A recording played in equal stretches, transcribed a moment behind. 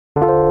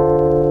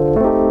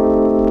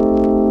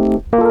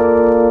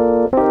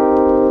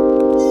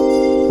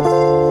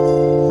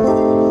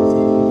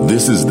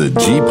This is the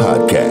G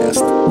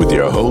Podcast with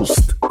your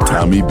host,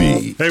 Tommy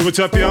B. Hey, what's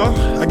up, y'all?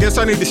 I guess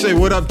I need to say,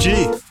 what up, G?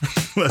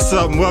 What's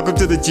up? And welcome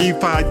to the G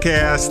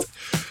Podcast.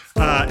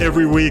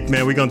 Every week,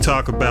 man, we're going to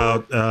talk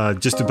about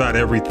just about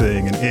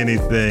everything and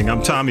anything.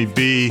 I'm Tommy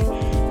B.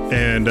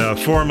 And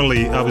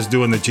formerly, I was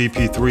doing the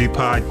GP3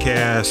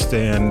 podcast.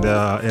 And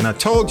I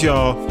told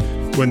y'all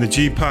when the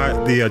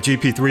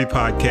GP3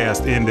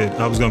 podcast ended,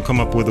 I was going to come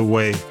up with a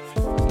way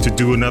to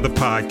do another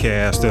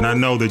podcast. And I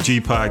know the G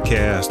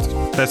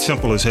Podcast, that's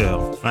simple as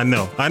hell. I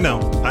know.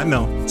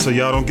 So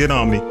y'all don't get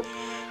on me.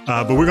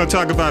 But we're going to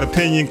talk about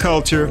opinion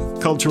culture,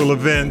 cultural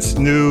events,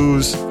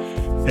 news,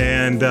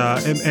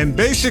 and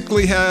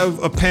basically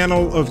have a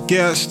panel of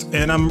guests.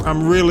 And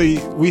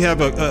we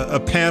have a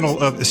panel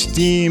of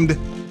esteemed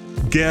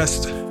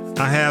guests.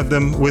 I have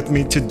them with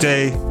me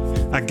today.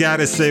 I got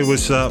to say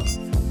what's up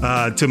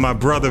to my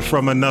brother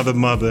from another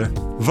mother.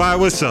 Vi,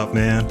 what's up,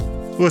 man?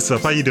 What's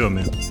up? How you doing,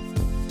 man?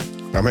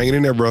 I'm hanging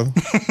in there, brother.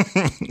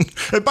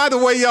 And by the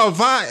way, y'all,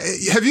 Vi,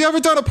 have you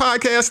ever done a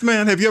podcast,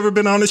 man? Have you ever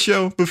been on the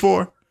show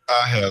before?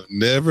 I have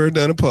never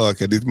done a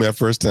podcast. This is my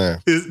first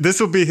time.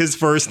 This will be his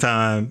first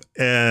time.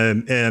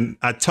 And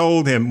I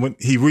told him when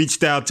he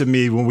reached out to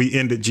me when we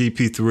ended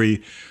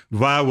GP3,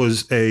 Vi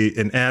was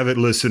an avid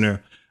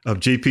listener of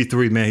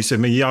GP3, man. He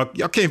said, man, y'all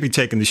can't be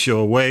taking the show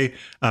away.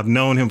 I've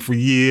known him for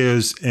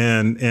years.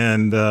 And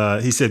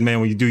he said,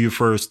 man, when you do your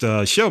first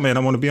show, man, I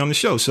want to be on the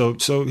show. So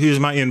here's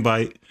my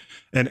invite.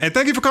 And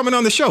thank you for coming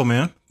on the show,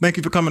 man. Thank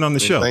you for coming on the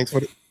show. Thanks for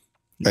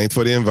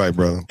the invite,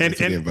 brother. And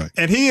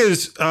he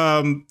is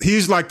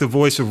he's like the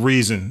voice of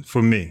reason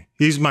for me.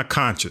 He's my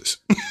conscience.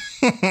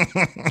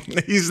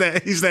 he's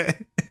that.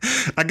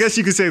 I guess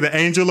you could say the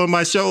angel on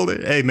my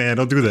shoulder. Hey, man,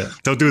 don't do that.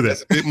 Don't do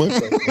that.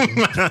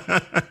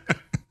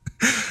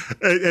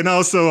 And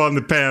also on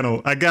the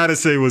panel, I gotta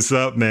say what's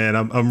up, man.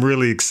 I'm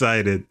really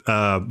excited.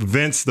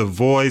 Vince the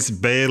Voice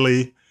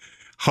Bailey,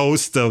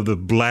 host of the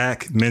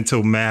Black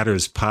Mental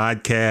Matters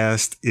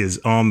podcast, is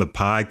on the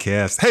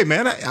podcast. Hey,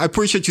 man, I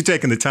appreciate you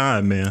taking the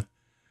time, man.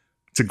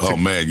 Oh,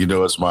 man,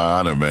 it's my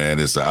honor, man.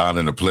 It's an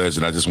honor and a pleasure.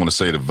 And I just want to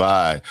say to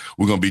Vi,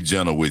 we're going to be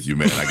gentle with you,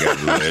 man. I got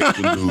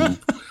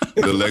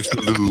a little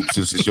extra lube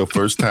since it's your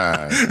first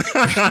time.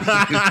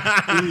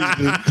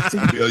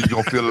 You're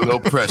going to feel a little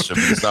pressure,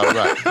 but it's all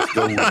right. Let's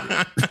go with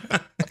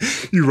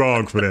it. You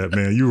wrong for that,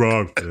 man. You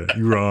wrong for that.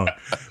 You wrong.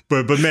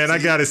 But man, I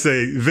gotta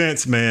say,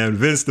 Vince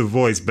the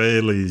Voice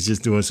Bailey is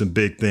just doing some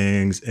big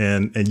things,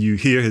 and you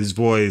hear his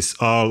voice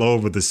all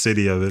over the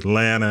city of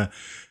Atlanta,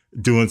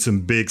 doing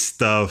some big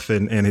stuff,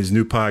 and his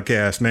new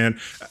podcast, man.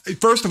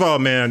 First of all,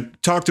 man,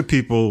 talk to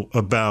people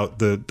about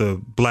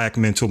the Black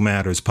Mental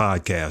Matters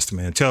podcast,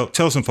 man.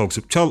 Tell some folks,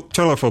 tell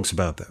our folks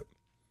about that.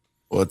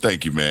 Well,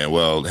 thank you, man.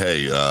 Well,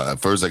 hey,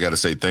 first I got to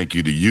say thank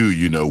you to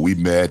you. We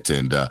met,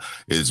 and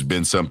it's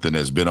been something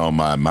that's been on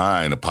my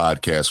mind, a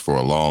podcast for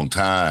a long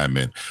time,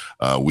 and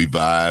we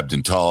vibed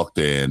and talked,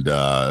 and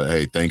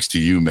hey, thanks to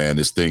you, man,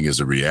 this thing is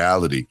a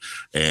reality,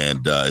 and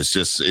it's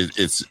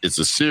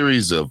a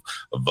series of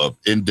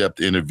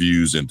in-depth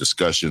interviews and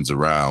discussions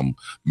around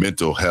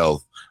mental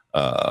health.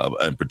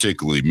 And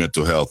particularly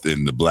mental health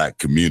in the Black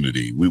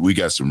community. We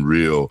got some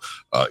real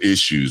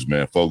issues,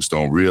 man. Folks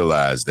don't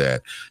realize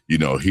that,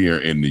 here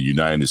in the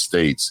United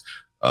States,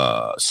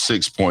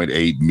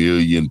 6.8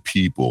 million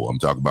people, I'm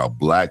talking about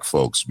Black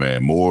folks,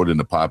 man, more than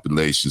the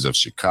populations of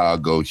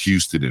Chicago,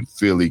 Houston, and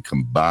Philly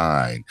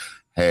combined,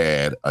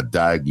 had a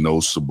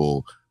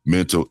diagnosable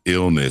mental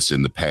illness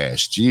in the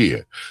past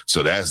year.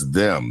 So that's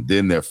them,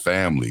 then their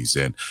families.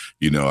 And,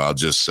 I'll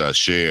just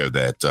share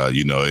that,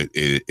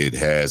 it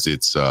has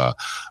its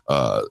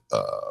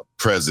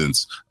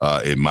presence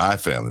in my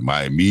family,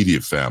 my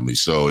immediate family.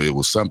 So it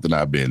was something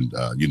I've been,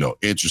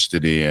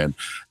 interested in.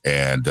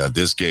 And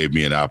this gave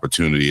me an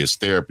opportunity as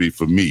therapy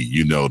for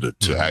me,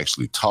 to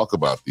actually talk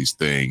about these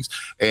things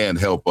and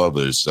help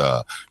others,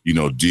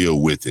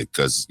 deal with it.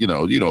 Because,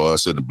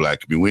 us in the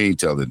Black community, we ain't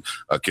telling,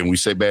 can we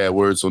say bad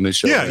words on this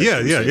show? Yeah.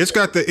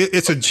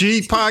 It's a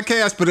G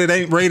podcast, but it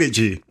ain't rated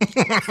G.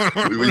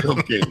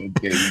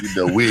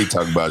 We ain't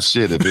talking about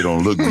shit if it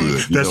don't look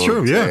good. That's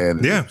true. Yeah.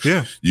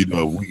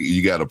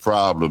 You got a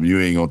problem, you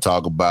ain't gonna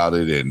talk about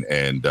it,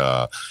 and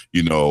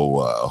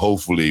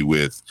hopefully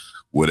with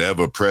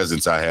whatever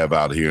presence I have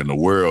out here in the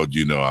world,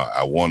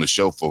 I want to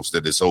show folks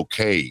that it's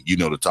okay,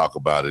 to talk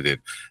about it,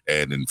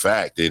 and in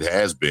fact, it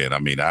has been. I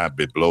mean, I've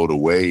been blown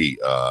away,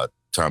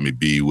 Tommy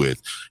B,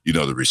 with,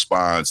 the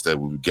response that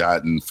we've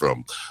gotten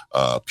from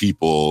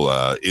people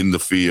in the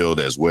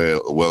field as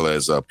well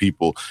as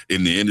people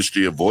in the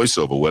industry of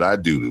voiceover, what I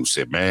do, who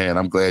said, man,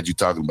 I'm glad you're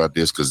talking about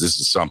this because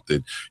this is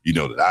something,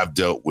 that I've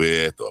dealt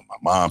with, or my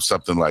mom,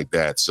 something like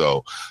that.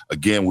 So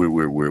again,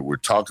 we're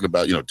talking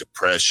about,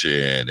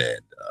 depression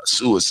and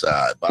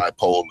suicide,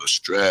 bipolar,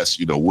 stress,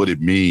 what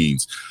it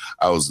means.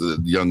 I was the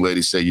young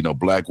lady say,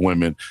 Black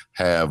women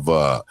have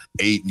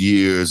 8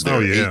 years,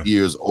 they're 8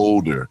 years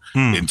older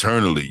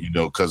internally,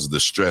 because of the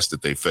stress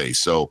that they face.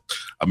 So,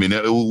 I mean,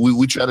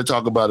 we try to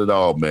talk about it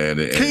all, man.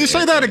 Can you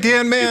say that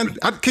again, man?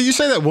 Can you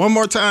say that one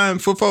more time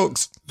for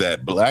folks?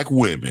 That Black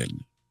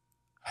women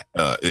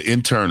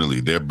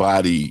internally, their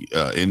body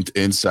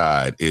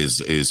inside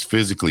is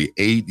physically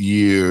 8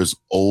 years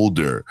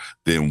older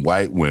than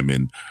white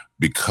women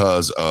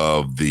because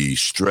of the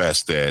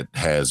stress that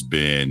has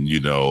been,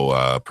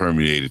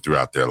 permeated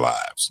throughout their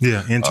lives.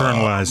 Yeah,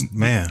 internalized.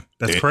 Man,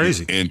 that's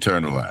crazy.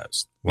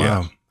 Internalized. Wow.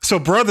 Yeah. So,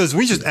 brothers,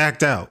 we just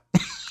act out.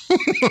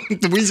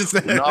 We just.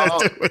 No,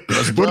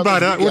 what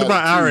about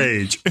our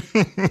age?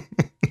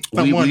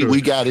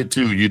 we got it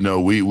too.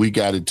 We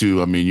got it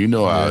too. I mean,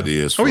 how it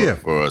is for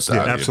us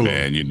out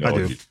absolutely. here,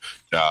 man.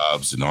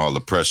 Jobs and all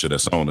the pressure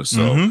that's on us.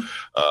 So,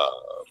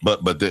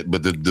 But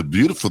the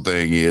beautiful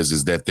thing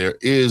is that there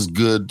is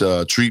good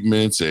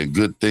treatments and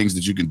good things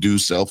that you can do,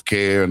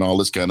 self-care and all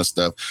this kind of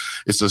stuff.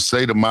 It's a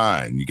state of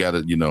mind. You got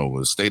to,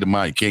 a state of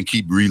mind. You can't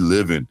keep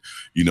reliving,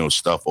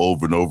 stuff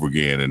over and over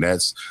again. And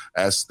that's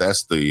the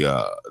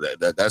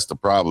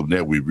problem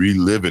there. We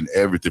reliving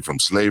everything from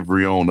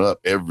slavery on up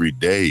every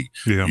day.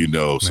 Yeah.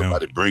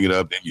 Somebody bring it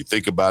up, then you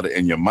think about it,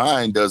 and your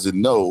mind doesn't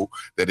know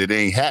that it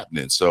ain't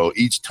happening. So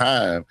each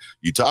time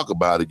you talk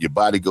about it, your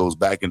body goes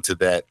back into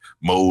that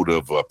mode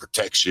of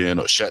protection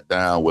or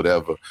shutdown,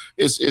 whatever.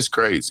 It's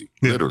crazy,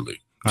 literally.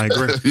 I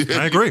agree.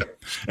 I agree.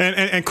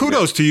 And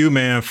kudos to you,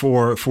 man,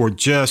 for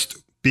just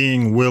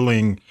being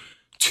willing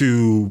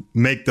to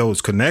make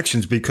those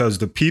connections, because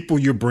the people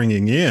you're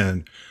bringing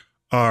in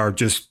are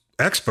just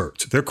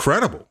experts. They're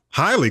credible,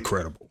 highly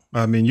credible.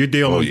 I mean, you're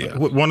dealing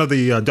with one of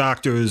the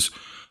doctors,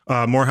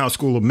 Morehouse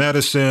School of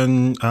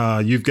Medicine.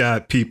 You've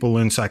got people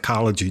in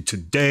Psychology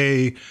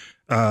Today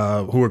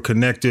who are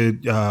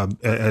connected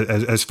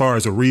as far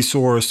as a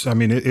resource. I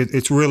mean,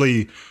 it's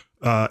really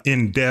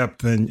in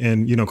depth,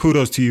 and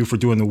kudos to you for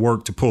doing the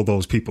work to pull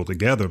those people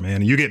together, man.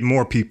 And you're getting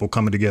more people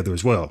coming together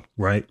as well,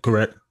 right?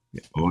 Correct?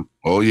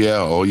 Oh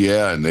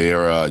yeah. And they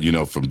are,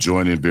 from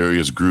joining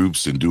various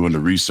groups and doing the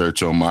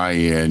research on my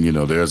end,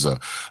 there's a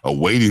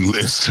waiting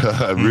list,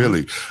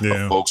 really,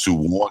 of folks who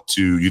want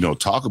to,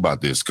 talk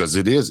about this, because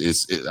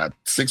it's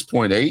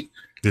 6.8.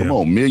 Yeah. Come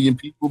on, million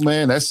people,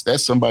 man.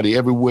 That's somebody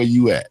everywhere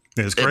you at.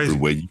 It's crazy.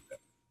 Everywhere you at.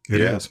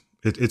 It is.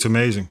 It's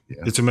amazing.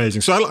 Yeah. It's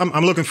amazing. So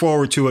I'm looking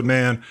forward to it,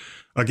 man.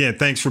 Again,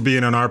 thanks for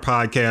being on our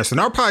podcast. And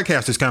our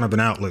podcast is kind of an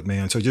outlet,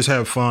 man. So just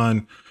have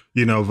fun,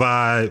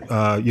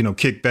 vibe,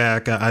 kick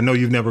back. I know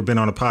you've never been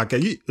on a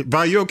podcast.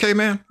 Vi, you okay,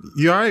 man?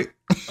 You all right?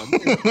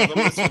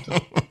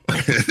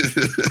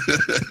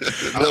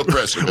 No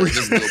pressure.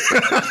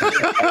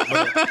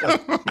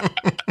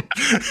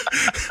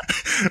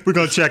 We're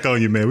going to check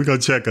on you, man. We're going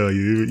to check on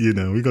you.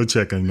 We're going to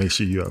check on you, make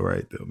sure you're all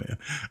right, though, man.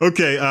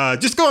 Okay.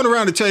 Just going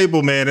around the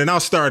table, man, and I'll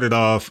start it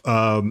off.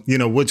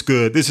 What's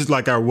good? This is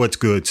like our What's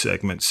Good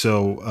segment.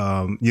 So,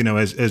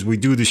 as we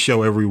do the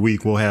show every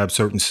week, we'll have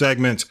certain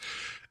segments.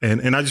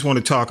 And I just want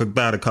to talk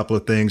about a couple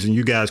of things, and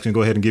you guys can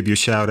go ahead and give your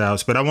shout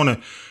outs, but I want to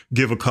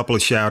give a couple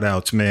of shout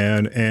outs,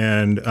 man.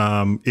 And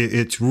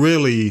it's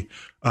really,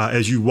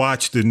 as you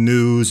watch the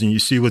news and you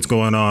see what's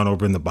going on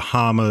over in the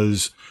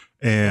Bahamas,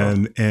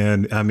 and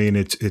I mean,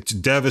 it's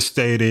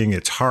devastating,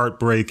 it's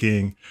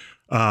heartbreaking.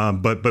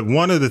 But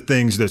one of the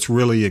things that's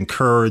really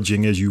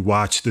encouraging as you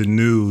watch the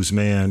news,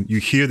 man,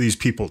 you hear these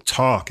people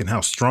talk and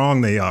how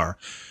strong they are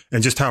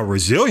and just how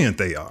resilient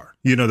they are.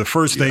 The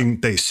first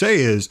thing they say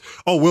is,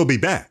 "Oh, we'll be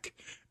back."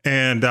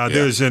 And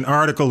there's an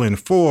article in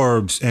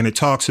Forbes, and it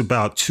talks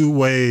about 2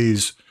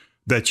 ways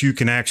that you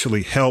can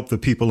actually help the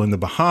people in the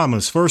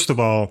Bahamas. First of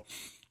all,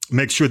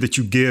 make sure that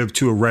you give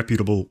to a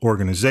reputable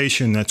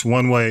organization. That's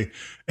one way.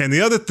 And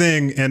the other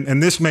thing,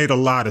 and this made a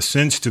lot of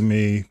sense to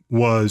me,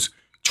 was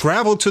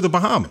travel to the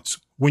Bahamas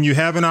when you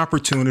have an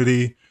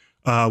opportunity.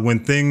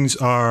 When things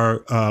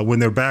are, when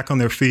they're back on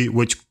their feet,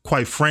 which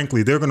quite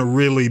frankly, they're going to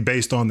really,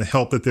 based on the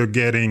help that they're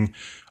getting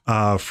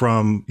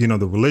from,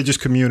 the religious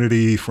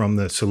community, from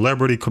the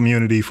celebrity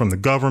community, from the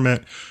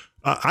government,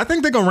 I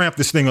think they're going to ramp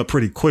this thing up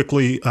pretty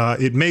quickly.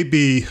 It may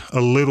be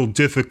a little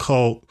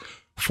difficult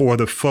for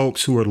the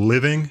folks who are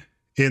living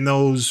in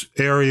those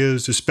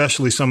areas,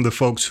 especially some of the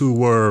folks who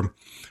were,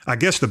 I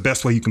guess the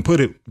best way you can put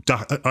it,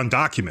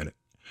 undocumented.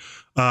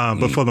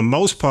 But for the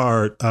most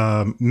part,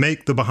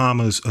 make the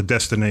Bahamas a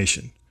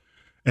destination.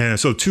 And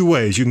so 2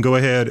 ways. You can go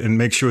ahead and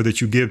make sure that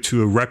you give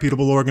to a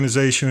reputable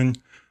organization,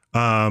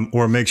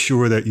 or make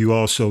sure that you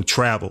also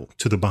travel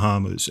to the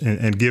Bahamas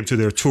and give to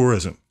their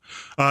tourism.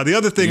 The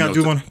other thing I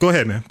do want to go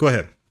ahead, man. Go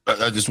ahead.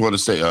 I just want to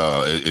say,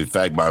 in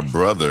fact, my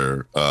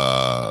brother,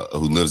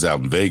 who lives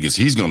out in Vegas,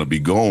 he's going to be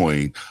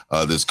going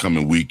this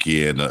coming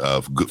weekend.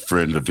 A good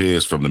friend of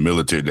his from the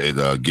military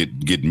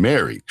get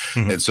married.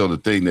 Mm-hmm. And so the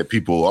thing that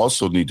people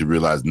also need to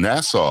realize,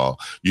 Nassau,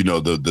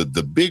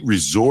 the big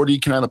resorty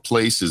kind of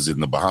places in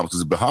the Bahamas, because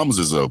the Bahamas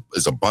is a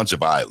bunch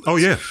of islands. Oh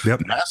yeah,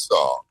 yep.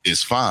 Nassau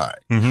is fine.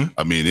 Mm-hmm.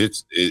 I mean,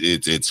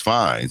 it's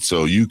fine.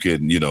 So you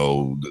can,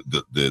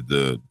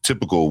 the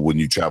typical when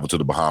you travel to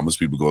the Bahamas,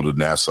 people go to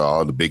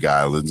Nassau, the big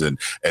islands,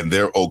 islands, and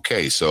they're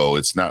okay. So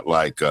it's not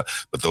like,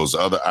 but those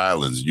other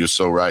islands, you're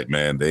so right,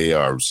 man. They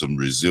are some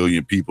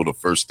resilient people. The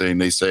first thing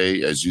they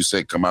say, as you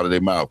said, come out of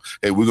their mouth,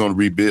 hey, we're going to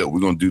rebuild. We're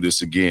going to do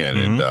this again.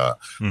 And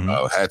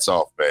hats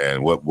off,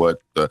 man. But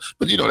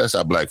that's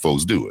how black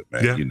folks do it,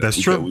 man. Yeah,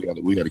 that's true.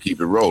 We got to keep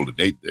it rolling.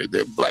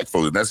 They're black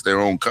folks, and that's their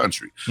own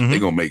country. They're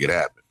going to make it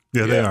happen.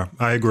 Yeah, they are.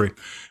 I agree.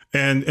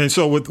 And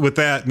so with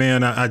that,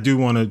 man, I do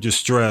want to just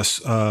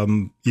stress,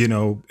 and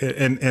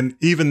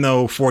even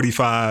though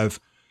 45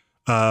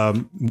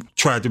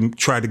 tried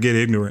to get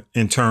ignorant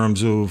in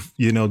terms of,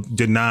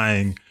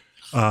 denying,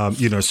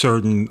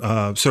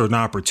 certain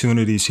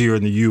opportunities here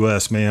in the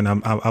U.S., man,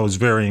 I was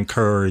very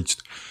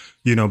encouraged,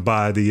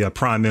 by the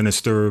prime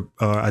minister.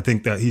 I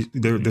think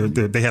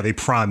that they have a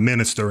prime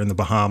minister in the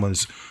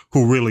Bahamas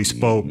who really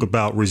spoke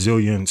about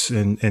resilience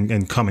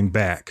and coming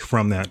back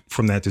from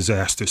that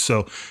disaster.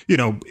 So,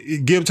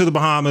 give to the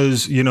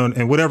Bahamas,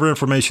 and whatever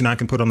information I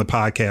can put on the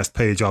podcast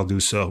page, I'll do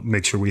so.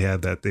 Make sure we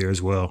have that there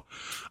as well.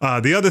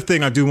 The other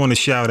thing I do want to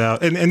shout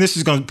out, and this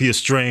is going to be a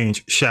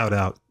strange shout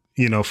out,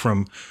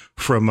 from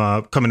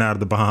coming out of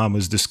the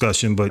Bahamas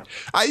discussion, but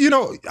I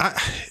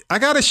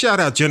got to shout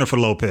out Jennifer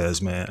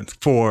Lopez, man,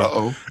 for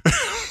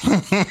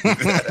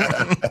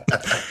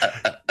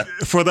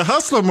for the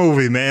Hustler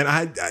movie,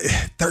 man.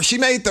 She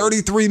made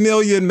 $33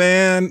 million,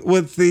 man,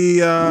 with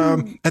the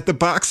at the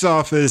box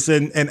office,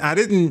 and I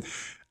didn't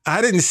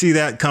see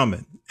that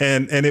coming,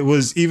 and it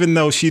was, even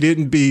though she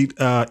didn't beat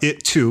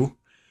It Too,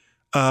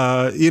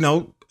 the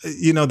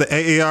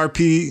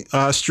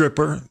AARP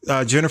stripper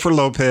Jennifer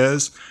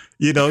Lopez.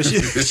 She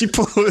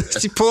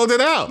pulled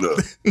it out. Look,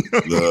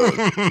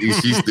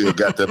 she still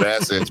got them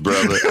assets,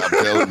 brother. I'm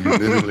telling you,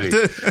 literally,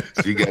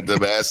 she got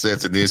them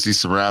assets, and then she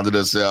surrounded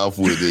herself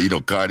with,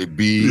 Cardi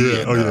B,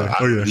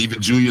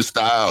 even Julia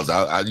Stiles.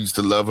 I used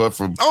to love her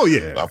from. Oh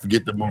yeah, I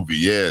forget the movie.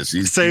 Yeah,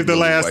 she Save the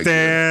Last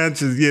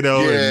Dance. Yeah,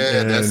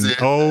 that's it.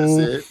 That's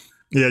it.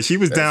 Yeah, she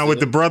was down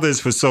with the brothers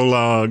for so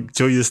long,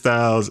 Julia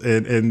Stiles,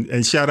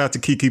 and shout out to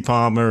Keke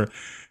Palmer.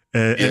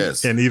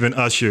 And even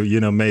Usher,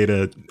 made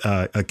a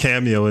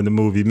cameo in the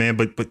movie, man.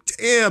 But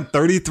damn,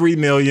 $33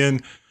 million,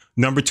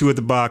 number 2 at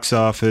the box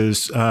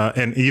office,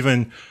 and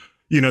even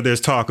there's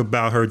talk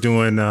about her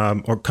doing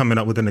or coming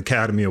up with an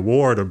Academy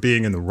Award or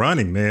being in the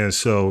running, man.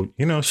 So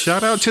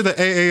shout out to the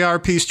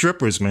AARP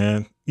strippers,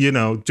 man.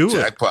 Do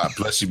Jackpot.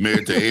 Plus, she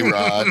married to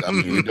A-Rod. I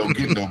mean, it don't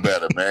get no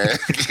better, man.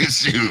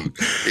 Shoot,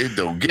 it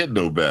don't get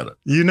no better.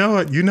 You know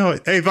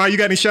it. Hey, Vi, you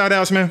got any shout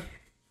outs, man?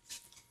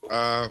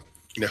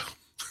 No.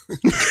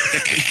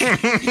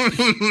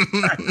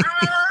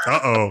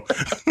 Uh-oh.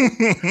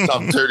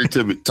 Talk dirty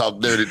to me,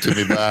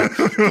 man.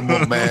 Come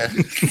on, man.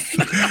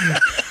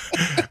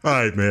 All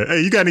right, man.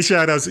 Hey, you got any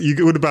shout outs?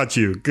 What about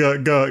you? Go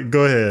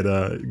ahead,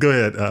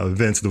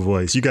 Vince the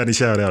Voice. You got any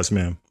shout outs,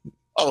 man?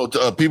 Oh,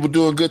 people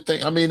doing good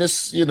things. I mean,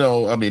 it's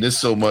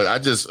so much. I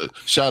just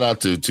shout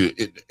out to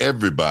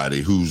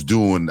everybody who's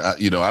doing.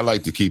 I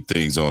like to keep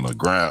things on a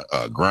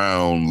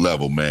ground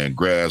level, man,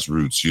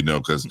 grassroots.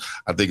 Because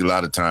I think a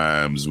lot of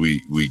times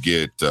we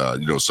get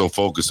so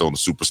focused on the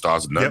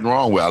superstars. Nothing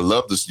wrong with. I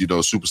love this,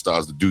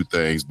 superstars to do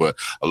things, but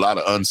a lot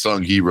of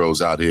unsung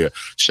heroes out here.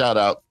 Shout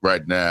out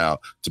right now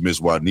to Miss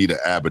Juanita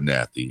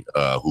Abernathy,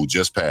 who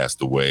just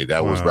passed away.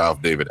 That was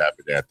Ralph David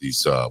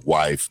Abernathy's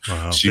wife.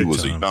 Wow, she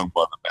was a young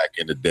mother back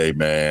in the day,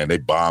 man. They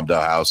bombed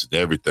our house and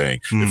everything.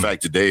 In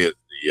fact, today is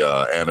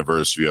the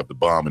anniversary of the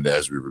bombing.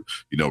 As we were,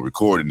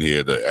 recording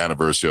here, the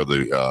anniversary of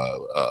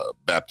the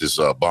Baptist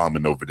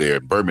bombing over there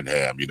in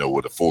Birmingham.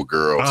 With the 4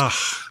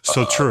 girls.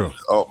 So true.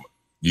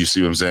 You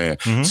see what I'm saying?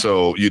 Mm-hmm.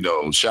 So,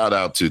 shout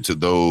out to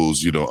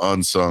those,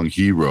 unsung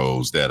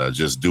heroes that are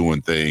just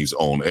doing things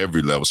on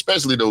every level,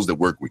 especially those that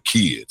work with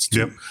kids too.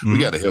 Yep. Mm-hmm. We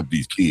got to help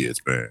these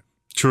kids, man.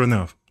 True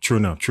enough. True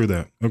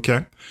that.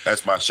 Okay.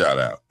 That's my shout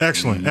out.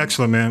 Excellent,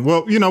 man.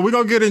 Well, we're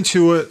going to get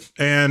into it.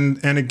 And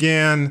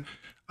again,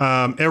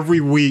 every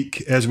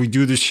week as we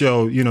do the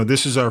show,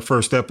 this is our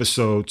first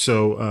episode.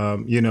 So,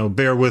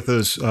 bear with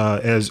us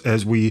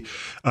as we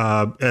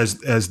as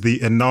the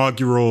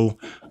inaugural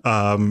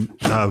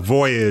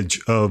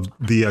voyage of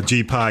the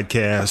G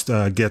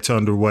podcast gets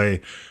underway.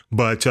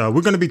 But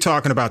we're going to be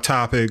talking about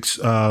topics,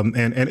 and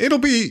it'll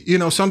be,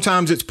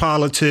 sometimes it's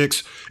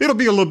politics. It'll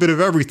be a little bit of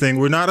everything.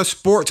 We're not a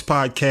sports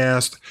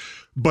podcast,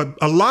 but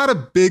a lot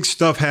of big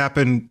stuff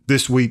happened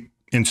this week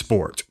in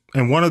sports.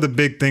 And one of the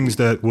big things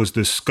that was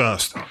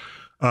discussed,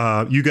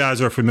 you guys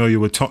are familiar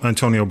with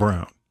Antonio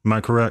Brown. Am I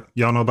correct?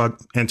 Y'all know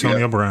about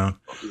Antonio Brown?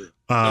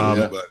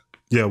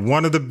 Yeah,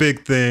 one of the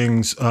big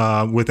things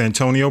with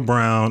Antonio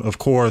Brown, of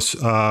course,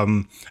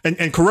 and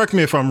correct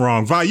me if I'm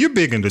wrong, Vi, you're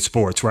big into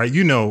sports, right?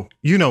 You know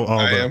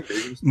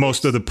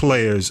most of the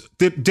players.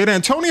 Did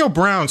Antonio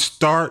Brown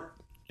start?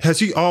 Has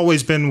he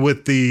always been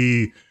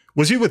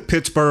was he with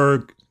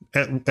Pittsburgh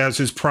as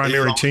his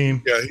primary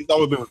team? Yeah, he's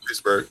always been with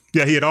Pittsburgh.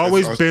 Yeah, he had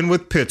always been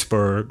with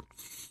Pittsburgh.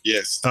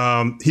 Yes.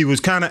 He was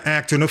kind of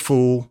acting a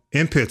fool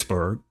in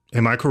Pittsburgh.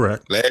 Am I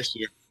correct? Last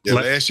year. Yeah,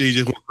 last year he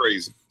just went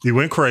crazy. He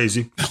went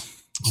crazy.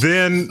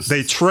 Then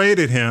they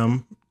traded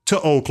him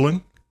to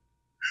Oakland.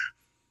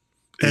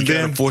 And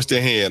then forced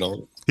their hand on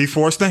it. He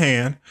forced the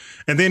hand,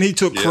 and then he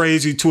took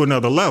crazy to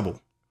another level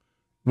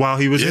while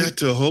he was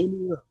to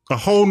a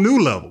whole new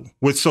level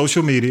with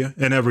social media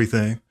and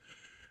everything.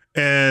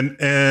 And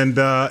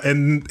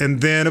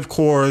then of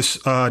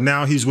course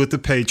now he's with the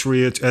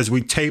Patriots. As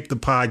we tape the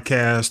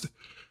podcast,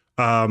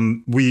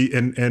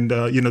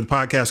 the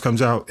podcast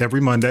comes out every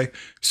Monday,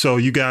 so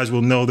you guys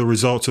will know the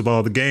results of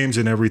all the games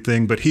and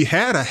everything. But he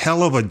had a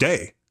hell of a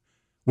day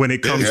when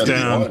it comes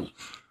down.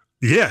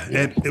 Yeah,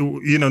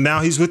 and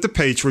now he's with the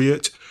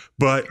Patriots.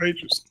 But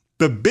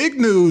the big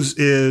news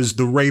is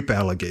the rape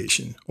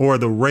allegation, or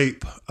the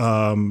rape,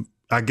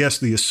 I guess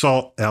the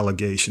assault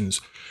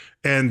allegations.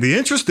 And the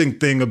interesting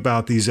thing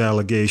about these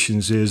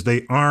allegations is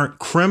they aren't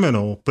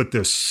criminal, but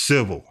they're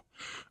civil.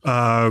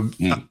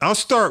 I'll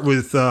start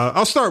with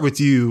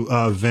you,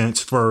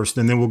 Vince, first,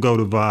 and then we'll go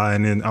to Vi,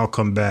 and then I'll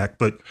come back.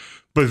 But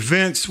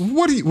Vince,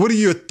 what are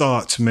your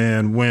thoughts,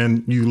 man,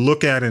 when you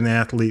look at an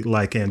athlete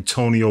like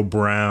Antonio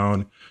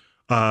Brown?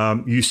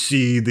 You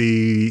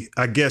see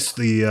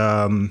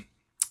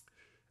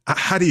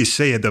how do you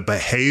say it? The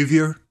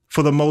behavior,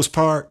 for the most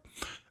part.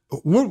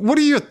 What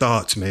are your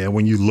thoughts, man,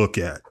 when you look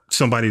at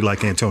somebody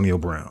like Antonio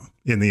Brown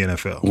in the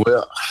NFL?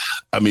 Well,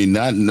 I mean,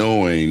 not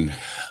knowing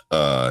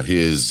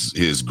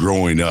his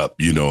growing up,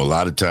 a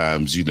lot of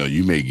times,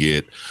 you may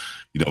get,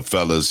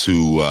 fellas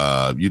who,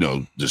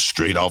 just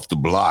straight off the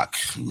block,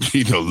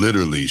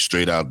 literally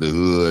straight out the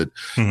hood,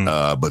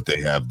 but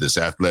they have this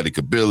athletic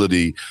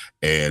ability,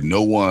 and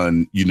no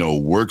one,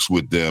 works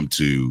with them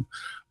to,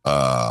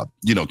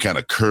 kind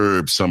of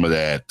curb some of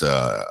that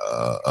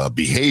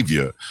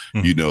behavior,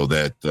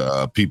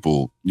 that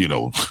people,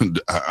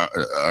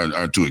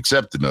 aren't too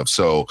accepting of.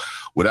 So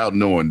without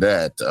knowing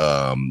that,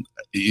 our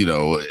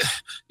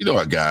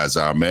guys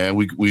are, man,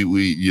 we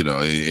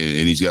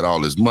and he's got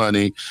all his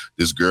money.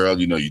 This girl,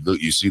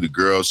 you see the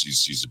girl,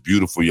 she's a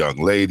beautiful young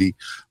lady.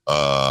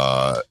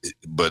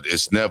 But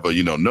it's never,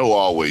 no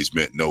always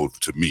meant no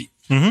to me.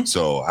 Mm-hmm.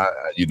 So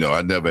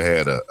I never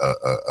had a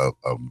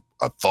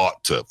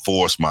thought to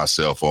force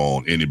myself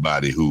on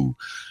anybody who,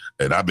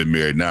 and I've been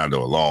married now to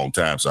a long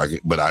time.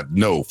 But I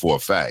know for a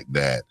fact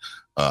that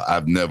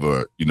I've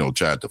never,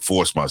 tried to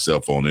force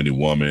myself on any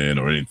woman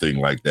or anything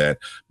like that.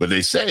 But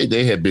they say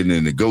they had been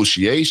in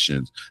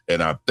negotiations,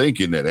 and I'm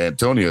thinking that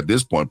Antonio at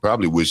this point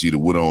probably wish he'd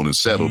have went on and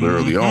settled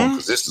early on,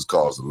 because this has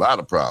caused a lot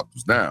of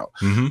problems now.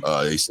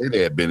 They say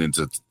they had been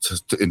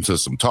into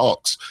some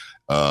talks,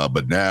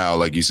 but now,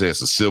 like you said,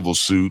 it's a civil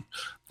suit.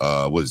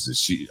 What is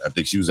it? I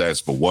think she was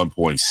asking for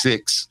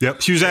 1.6.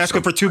 Yep, she was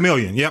asking for $2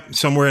 million. Yep,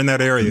 somewhere in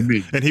that area,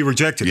 and he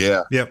rejected it.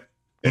 Yeah. Yep.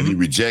 And he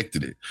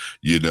rejected it,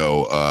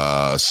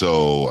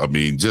 so I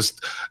mean,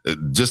 just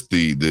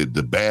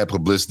the bad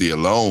publicity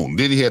alone.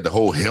 Then he had the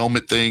whole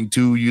helmet thing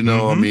too,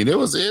 I mean,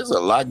 there's a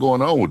lot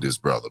going on with this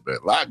brother, man.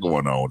 A lot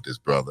going on with this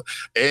brother.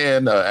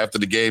 And after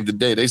the game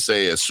today, they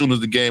say as soon as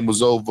the game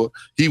was over,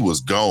 he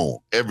was gone.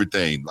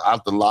 Everything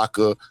out the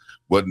locker.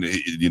 Wasn't,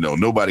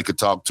 nobody could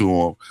talk to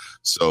him.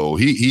 So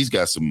he's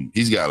got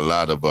a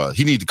lot of,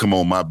 he need to come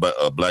on my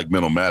Black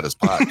Mental Matters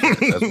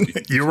podcast.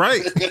 That's You're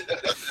right.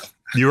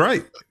 You're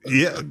right.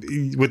 Yeah,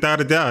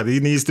 without a doubt. He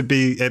needs to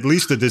be, at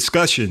least a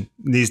discussion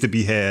needs to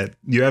be had.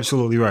 You're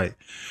absolutely right.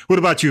 What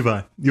about you,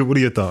 Vi? What are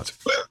your thoughts?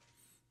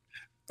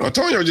 Well,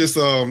 Antonio just,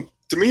 to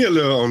me, a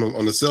little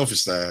on the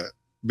selfish side,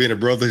 being a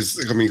brother,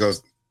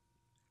 because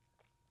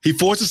he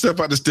forced himself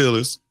out the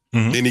Steelers,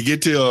 then he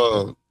get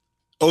to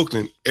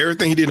Oakland.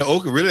 Everything he did in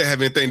Oakland really didn't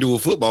have anything to do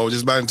with football,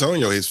 just by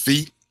Antonio. His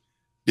feet,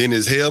 then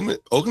his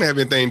helmet. Oakland have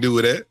anything to do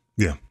with that.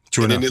 Yeah,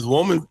 true enough. And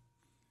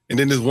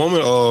then this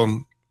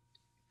woman,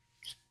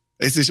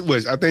 they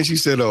said, I think she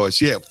said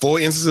she had 4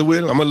 instances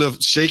with him. I'm a little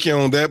shaky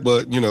on that,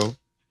 but,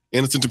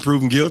 innocent to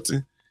proven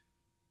guilty.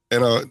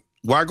 And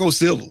why go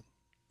civil?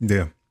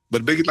 Yeah.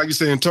 But big, like you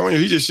said, Antonio,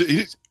 he just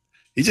need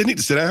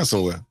to sit down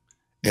somewhere.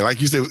 And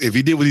like you said, if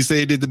he did what he said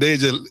he did today,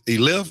 he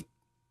left,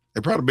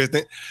 that's probably the best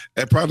thing.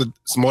 That's probably the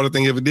smarter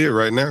thing he ever did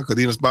right now, because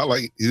he's in the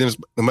spotlight.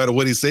 No matter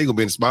what he say, he'll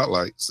be in the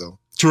spotlight. So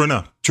True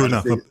enough.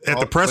 At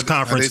the press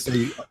conference,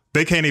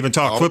 they can't even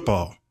talk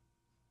football.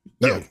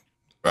 No. Yeah.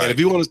 Right. And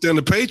if you want to stay on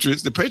the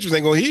Patriots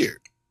ain't going to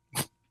hear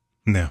it.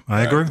 Yeah,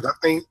 I agree. I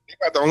think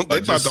they're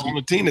about the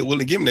only team that willing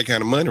to give him that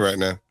kind of money right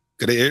now.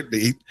 Because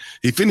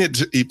he finished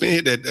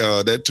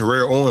that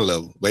Terrell Owens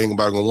level. They ain't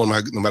nobody going to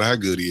want him no matter how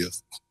good he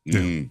is.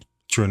 Yeah,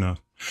 true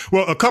enough.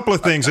 Well, a couple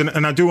of things,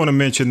 and I do want to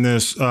mention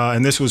this,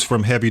 and this was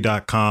from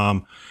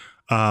Heavy.com,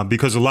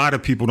 because a lot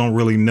of people don't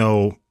really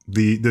know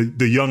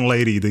the young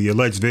lady, the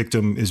alleged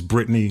victim, is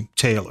Brittany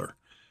Taylor.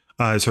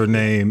 Is her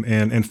name,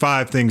 and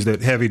 5 things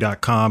that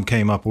Heavy.com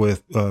came up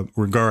with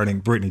regarding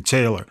Brittany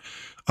Taylor.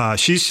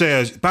 She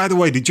says, by the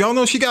way, did y'all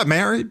know she got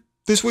married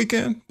this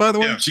weekend, by the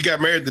way? Yeah, she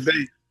got married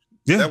today.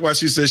 Yeah. That's why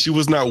she said she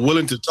was not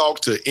willing to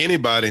talk to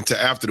anybody until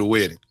after the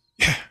wedding.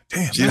 Yeah,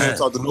 damn. She didn't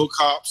talk to no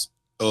cops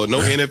or no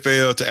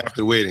NFL to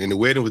after the wedding, and the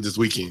wedding was this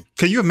weekend.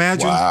 Can you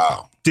imagine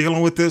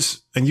dealing with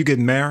this and you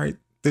getting married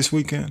this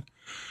weekend?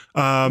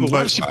 Yeah.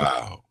 But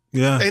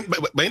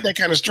Ain't that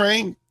kind of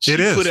strange? She It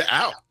is. put it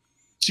out.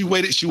 She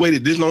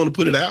waited this long to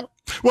put it out.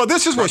 Well,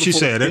 this is what she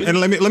said, and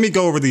let me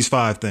go over these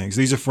 5 things.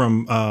 These are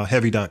from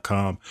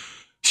heavy.com.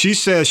 She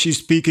says she's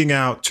speaking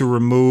out to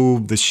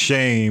remove the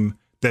shame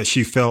that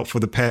she felt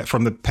from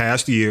the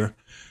past year,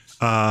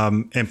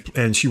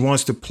 and she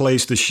wants to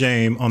place the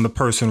shame on the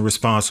person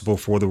responsible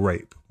for the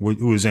rape,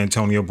 who is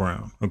Antonio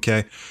Brown.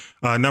 Okay.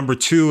 Number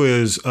 2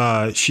 is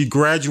she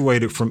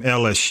graduated from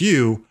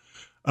LSU,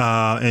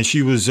 and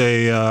she was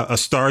a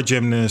star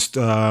gymnast,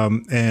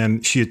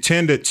 and she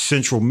attended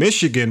Central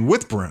Michigan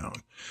with Brown.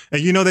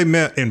 And, they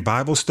met in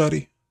Bible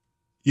study.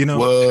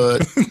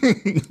 What?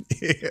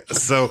 Yeah,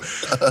 so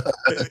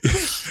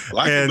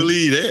I can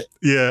believe that.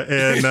 Yeah,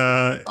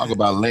 and talk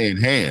about laying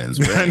hands,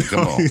 man.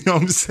 Come on. You know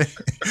what I'm saying?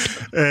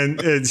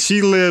 And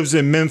she lives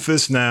in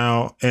Memphis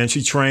now, and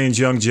she trains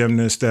young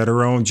gymnasts at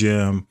her own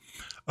gym.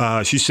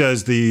 She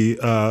says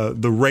the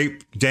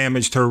rape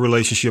damaged her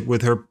relationship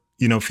with her,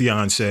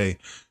 fiance.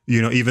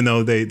 Even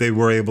though they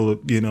were able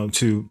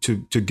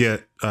to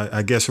get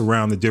I guess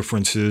around the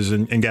differences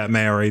and got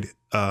married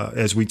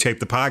as we taped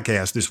the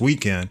podcast this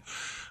weekend.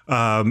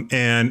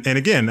 And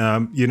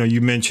again,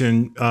 you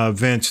mentioned,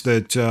 Vince,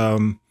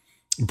 that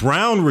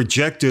Brown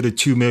rejected a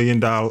 $2 million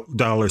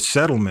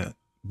settlement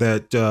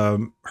that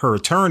her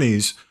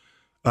attorneys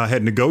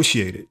had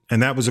negotiated.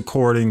 And that was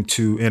according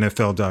to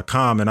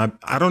NFL.com. And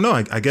I don't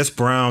know. I guess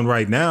Brown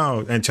right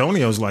now,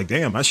 Antonio's like,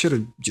 damn, I should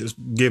have just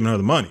given her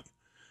the money,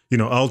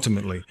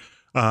 ultimately.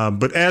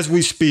 But as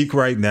we speak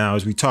right now,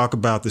 as we talk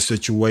about the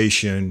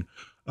situation,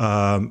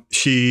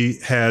 she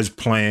has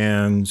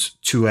plans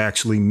to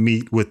actually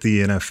meet with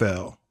the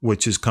NFL,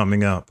 which is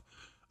coming up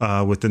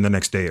within the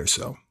next day or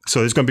so.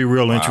 So it's going to be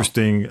real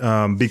interesting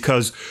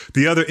because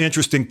the other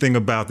interesting thing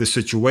about this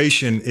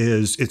situation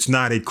is it's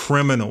not a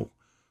criminal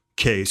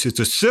case. It's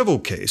a civil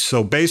case.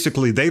 So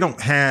basically they don't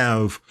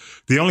have,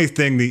 the only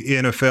thing the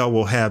NFL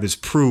will have as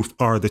proof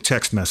are the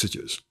text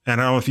messages.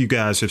 And I don't know if you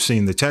guys have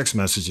seen the text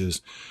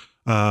messages.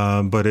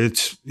 But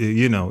it's,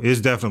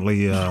 it's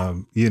definitely, it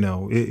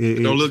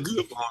don't look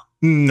good for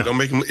him. No. Don't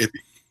make him,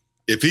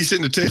 if he's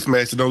sitting the text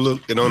message, it don't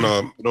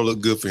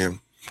look good for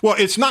him. Well,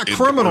 it's not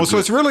criminal, so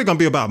it's really going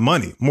to be about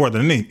money more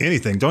than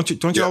anything. Don't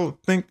y'all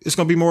think it's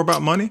going to be more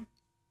about money?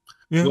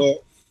 Yeah. Well,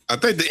 I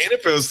think the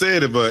NFL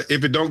said it, but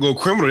if it don't go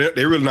criminal,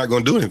 they're really not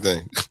going to do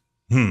anything.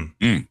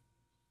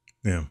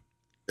 Yeah.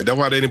 And that's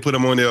why they didn't put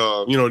him on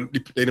the,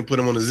 they didn't put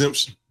him on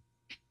exemption.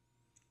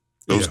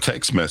 Those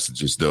text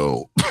messages,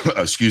 though,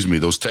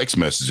 those text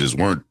messages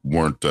weren't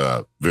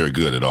very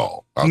good at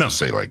all. I'll just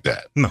say like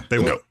that. No, they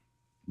weren't.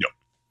 No.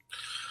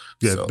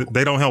 Yeah, so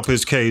they don't help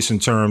his case in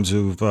terms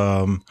of,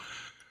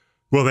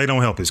 they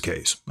don't help his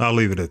case. I'll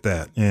leave it at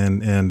that.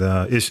 And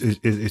it's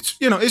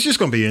just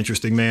going to be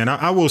interesting, man.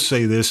 I will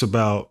say this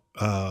about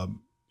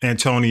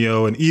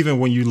Antonio, and even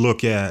when you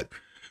look at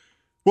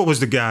what was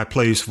the guy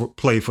played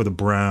for the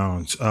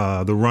Browns,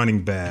 the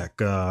running back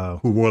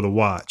who wore the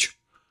watch.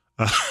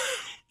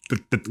 You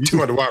talking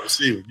about the wide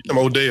receiver? You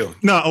talking about Odell?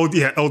 No,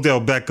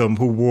 Odell Beckham,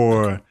 who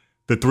wore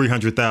the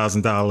 $300,000,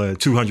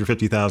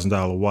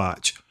 $250,000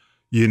 watch.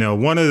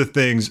 One of the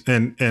things,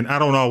 and I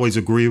don't always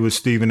agree with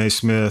Stephen A.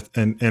 Smith,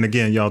 and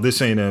again, y'all,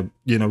 this ain't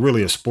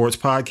really a sports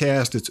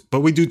podcast. But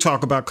we do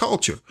talk about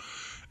culture,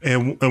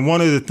 and one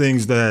of the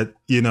things that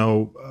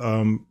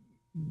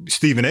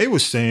Stephen A.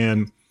 was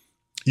saying,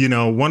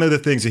 one of the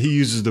things that he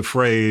uses the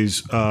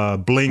phrase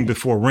 "bling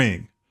before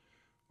ring."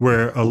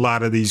 Where a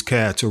lot of these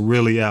cats are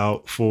really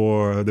out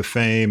for the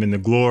fame and the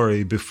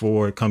glory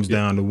before it comes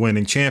down to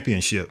winning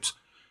championships.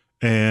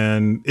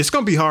 And it's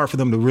going to be hard for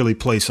them to really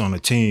place on a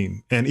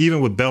team. And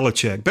even with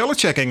Belichick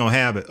ain't going to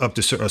have it up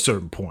to a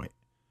certain point,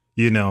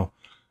 even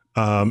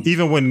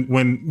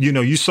when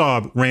you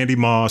saw Randy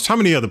Moss, how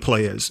many other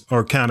players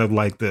are kind of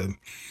like the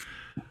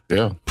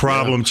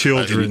problem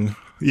children,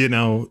 he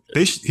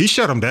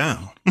shut them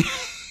down.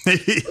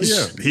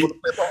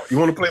 You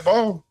want to play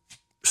ball?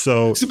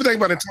 So, see, but think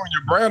about Antonio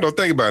Brown. Don't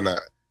think about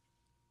that.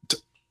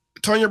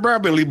 Antonio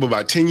Brown been in the league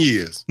about 10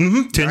 years.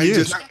 10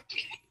 years.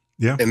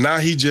 And now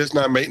he just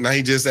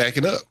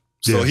acting up.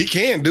 So he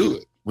can do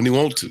it when he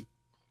wants to.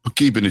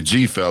 Keeping the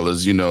G,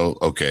 fellas,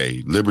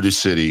 Liberty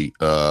City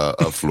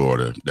of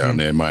Florida, down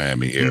there in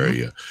Miami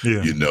area,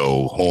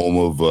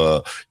 home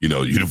of,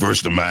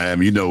 University of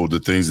Miami,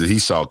 the things that he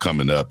saw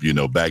coming up,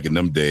 back in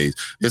them days.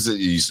 It's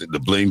the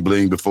bling,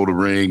 bling before the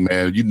ring,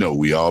 man.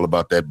 We all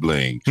about that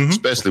bling,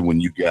 especially when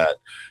you got,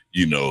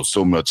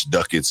 so much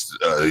ducats,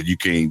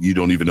 you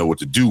don't even know what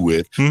to do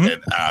with.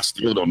 And I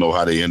still don't know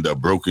how they end up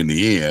broke in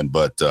the end,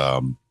 but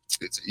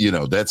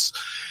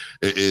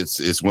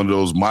it's one of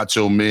those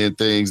macho men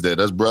things that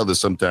us brothers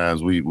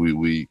sometimes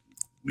we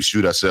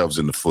shoot ourselves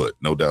in the foot,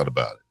 no doubt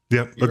about it.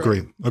 Yeah,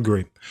 agree.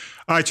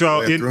 All right,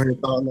 y'all.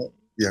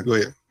 Go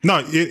ahead. No,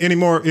 any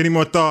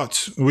more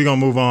thoughts? We're gonna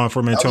move on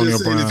from Antonio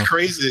Brown. It's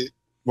crazy.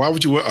 Why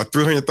would you wear a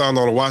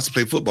 $300,000 watch to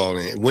play football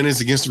in? When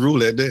it's against the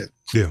rule at that?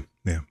 Yeah.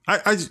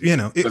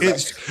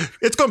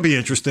 It's gonna be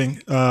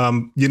interesting.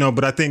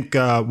 But I think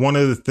one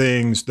of the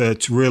things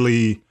that's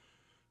really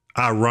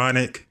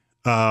ironic.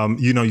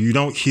 You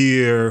don't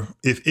hear,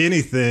 if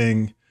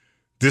anything,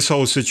 this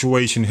whole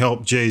situation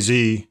helped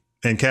Jay-Z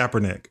and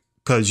Kaepernick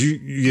because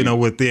you know,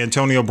 with the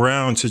Antonio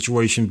Brown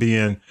situation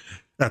being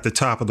at the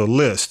top of the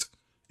list,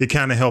 it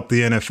kind of helped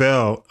the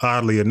NFL,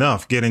 oddly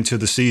enough, get into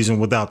the season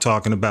without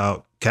talking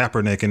about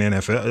Kaepernick and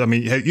NFL. I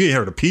mean, you ain't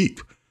heard a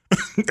peep.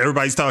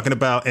 Everybody's talking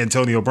about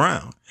Antonio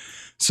Brown.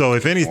 So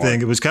if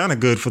anything, it was kind of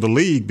good for the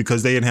league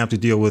because they didn't have to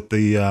deal with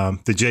the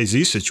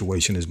Jay-Z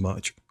situation as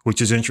much,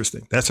 which is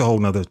interesting. That's a whole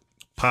nother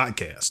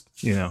podcast,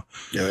 you know.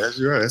 Yeah,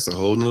 that's right. That's a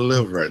whole nother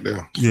level right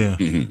there. Yeah.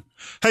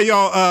 Hey,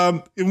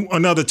 y'all,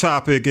 another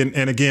topic, and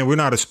again, we're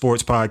not a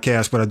sports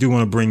podcast, but I do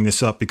want to bring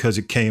this up because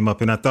it came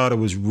up, and I thought it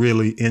was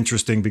really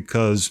interesting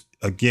because,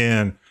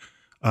 again,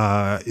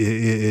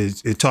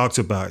 it talks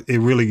about, it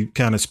really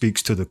kind of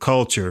speaks to the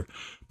culture.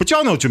 But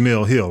y'all know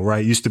Jemele Hill,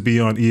 right? Used to be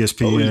on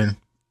ESPN,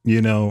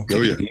 you know,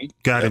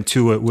 got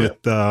into it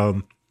with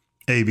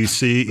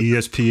ABC,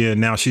 ESPN.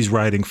 Now she's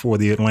writing for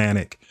The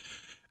Atlantic.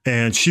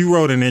 And she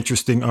wrote an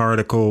interesting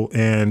article,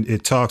 and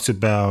it talks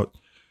about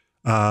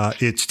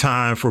it's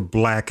time for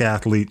Black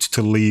athletes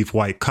to leave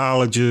white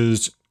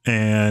colleges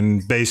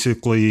and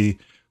basically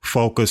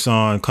focus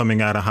on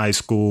coming out of high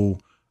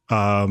school,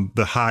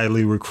 the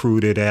highly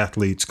recruited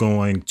athletes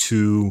going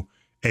to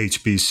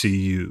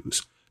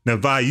HBCUs. Now,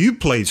 Vi, you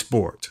played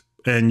sport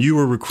and you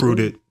were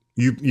recruited.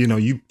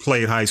 You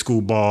played high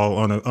school ball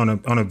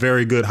on a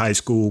very good high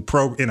school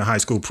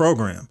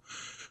program.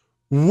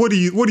 What are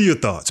your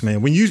thoughts,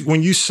 man? When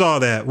you saw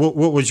that, what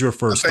was your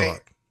first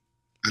thought?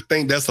 I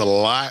think that's a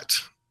lot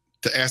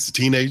to ask a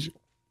teenager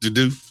to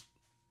do.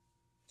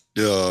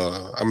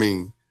 I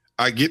mean,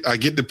 I get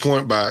the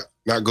point by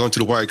not going to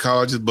the white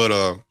colleges, but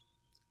okay,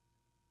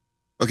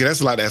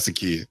 that's a lot to ask a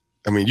kid.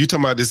 I mean, you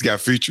talking about this guy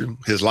future,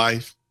 his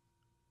life.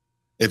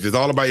 If it's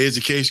all about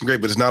education, great,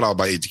 but it's not all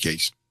about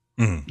education.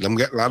 Mm-hmm.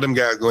 A lot of them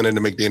guys going in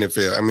to make the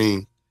NFL. I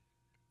mean,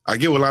 I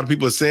get what a lot of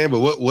people are saying, but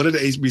what are the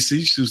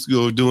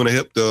HBCUs doing to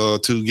help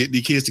to get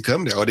these kids to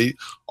come there? Are they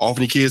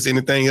offering the kids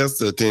anything else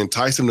to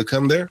entice them to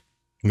come there?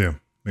 Yeah.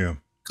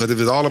 Because if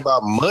it's all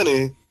about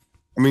money,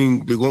 I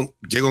mean, they're going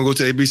to go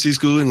to HBC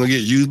school and going to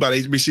get used by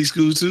the HBC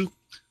schools too.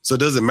 So it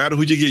doesn't matter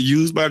who you get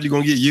used by if you're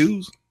going to get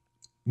used.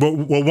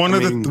 Well, one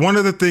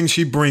of the things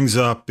she brings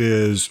up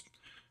is,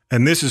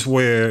 and this is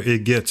where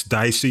it gets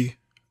dicey.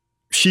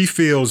 She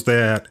feels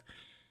that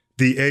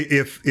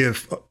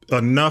if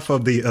enough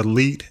of the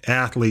elite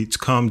athletes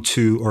come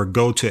to or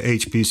go to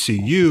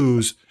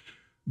HBCUs,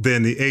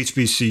 then the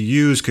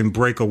HBCUs can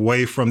break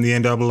away from the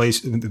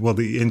NCAA,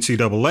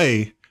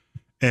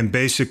 and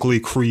basically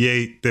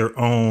create their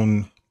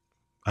own,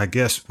 I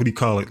guess, what do you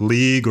call it,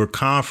 league or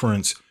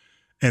conference,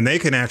 and they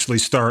can actually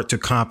start to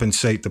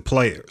compensate the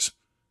players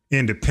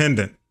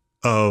independent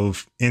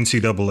of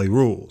NCAA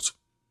rules.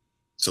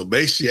 So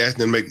basically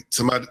asking them to make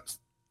somebody,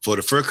 for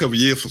the first couple of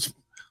years,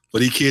 for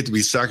these kids to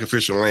be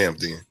sacrificial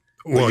lambs then.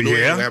 Well,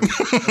 yeah.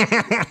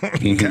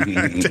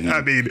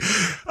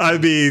 I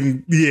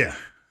mean, yeah.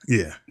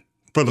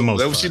 For the most part.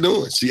 That's what she's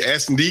doing. She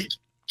asking these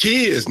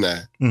kids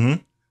now.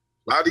 Mm-hmm.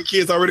 A lot of these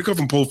kids already come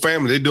from poor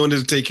families. They're doing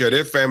this to take care of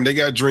their family. They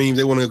got dreams.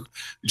 They want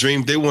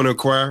to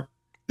acquire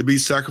to be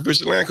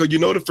sacrificial lamb. Because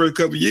the first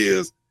couple of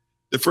years,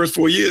 the first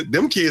 4 years,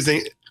 them kids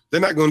they're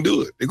not going to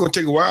do it. They're going to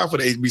take a while for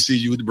the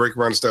HBCU to break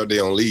around and start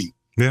their own league.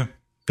 Yeah.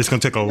 It's going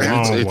to take a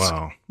long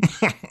while.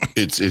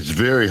 It's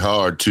very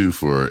hard too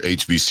for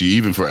HBC,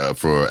 even for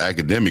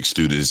academic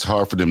students. It's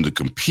hard for them to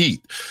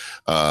compete.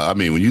 I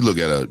mean, when you look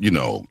at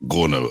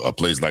going to a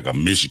place like a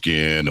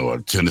Michigan or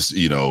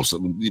Tennessee,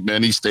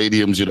 many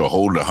stadiums,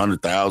 holding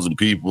 100,000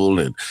 people,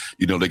 and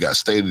they got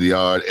state of the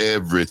art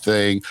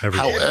everything.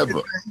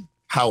 However,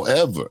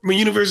 I mean,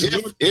 University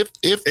of Georgia,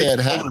 if that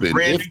happened, a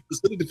brand new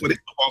facility for the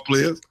football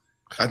players.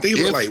 I think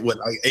it was like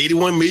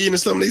 81 million or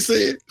something they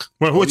said.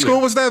 Well, which school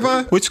was that,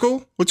 Vi? Which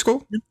school?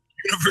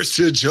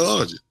 University of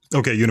Georgia.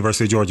 Okay,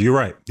 University of Georgia. You're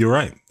right.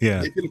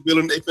 Yeah. They finna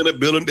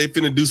build them. They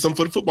finna do something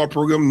for the football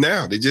program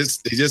now. They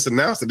just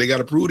announced that they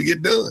got approved to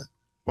get done.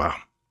 Wow.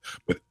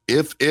 But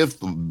if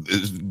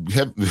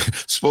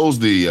suppose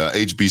the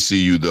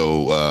HBCU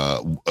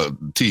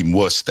team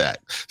was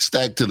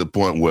stacked to the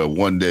point where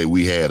one day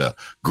we had a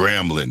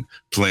Grambling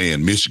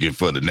playing Michigan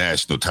for the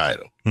national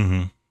title.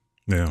 Mm-hmm.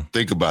 Yeah.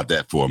 Think about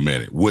that for a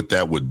minute. What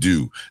that would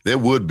do. There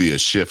would be a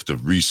shift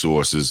of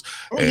resources.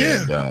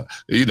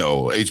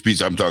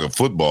 HBC, I'm talking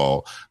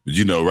football.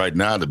 Right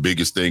now the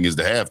biggest thing is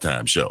the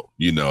halftime show.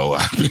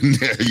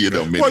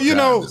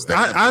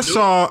 I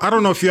saw, I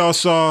don't know if y'all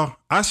saw,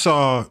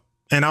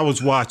 and I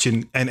was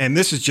watching, and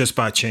this is just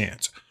by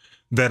chance,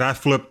 that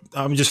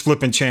I'm just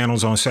flipping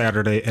channels on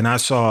Saturday, and I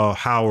saw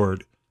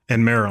Howard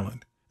and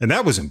Maryland. And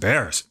that was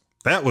embarrassing.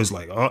 That was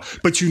like,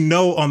 but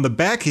on the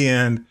back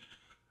end,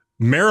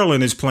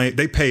 Maryland is playing.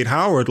 They paid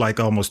Howard like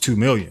almost $2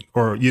 million,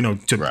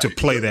 to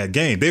play that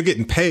game. They're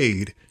getting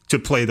paid to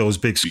play those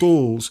big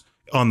schools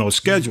on those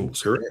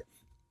schedules. Correct.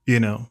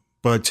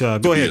 But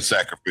go ahead. A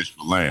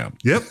sacrificial lamb.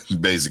 Yep.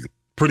 Basically.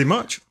 Pretty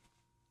much.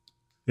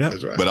 Yeah.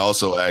 That's right. But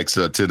also ask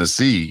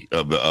Tennessee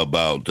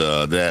about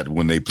that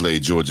when they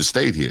played Georgia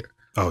State here.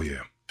 Oh yeah.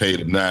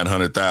 Paid them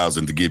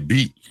 $900,000 to get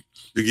beat.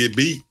 To get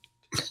beat.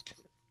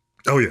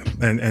 Oh yeah,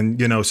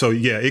 and so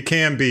yeah, it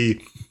can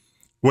be.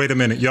 wait a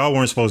minute, y'all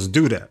weren't supposed to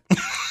do that.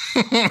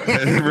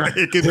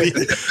 It could be.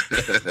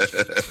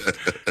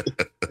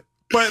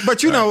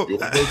 But you know,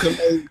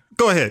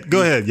 go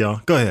ahead,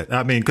 y'all. Go ahead.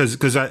 I mean,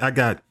 because I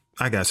got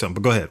something.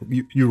 But go ahead.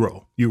 You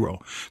roll.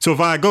 So if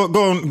I go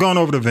on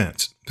over to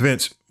Vince.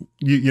 Vince,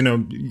 you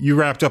know, you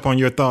wrapped up on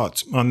your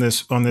thoughts on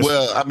this.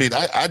 Well, I mean,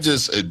 I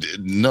just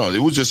no, it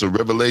was just a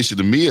revelation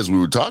to me as we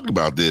were talking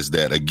about this,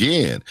 that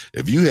again,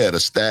 if you had a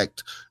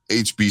stacked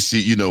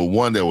HBC, you know,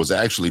 one that was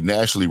actually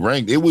nationally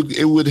ranked, it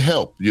would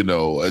help. You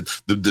know,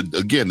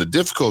 the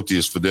difficulty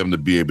is for them to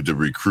be able to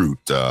recruit.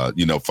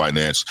 You know,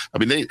 financial. I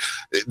mean,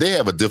 they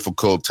have a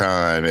difficult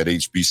time at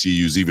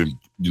HBCUs even,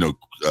 you know,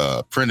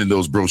 printing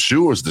those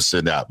brochures to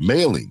send out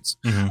mailings.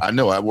 Mm-hmm. I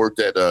know I worked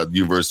at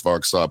University of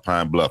Arkansas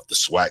Pine Bluff, the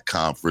SWAC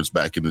conference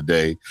back in the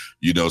day.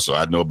 You know, so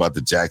I know about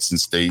the Jackson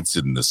States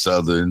and the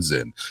Southerns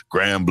and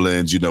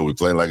Gramblins. You know, we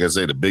played, like I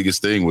say, the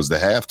biggest thing was the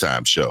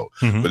halftime show,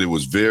 but it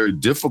was very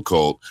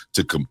difficult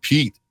to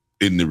compete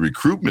in the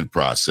recruitment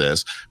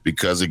process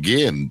because,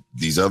 again,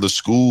 these other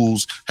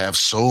schools have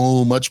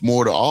so much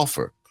more to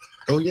offer.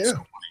 Oh, yeah.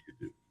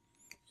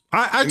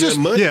 I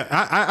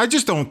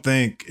just don't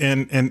think,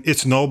 and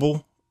it's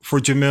noble for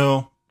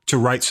Jamil to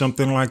write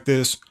something like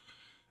this.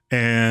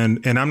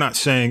 And I'm not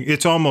saying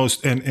it's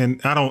almost,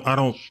 and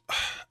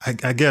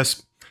I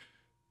guess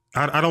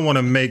I don't want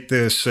to make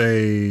this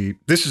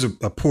this is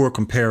a poor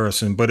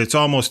comparison, but it's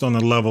almost on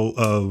the level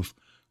of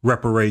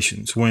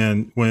reparations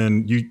when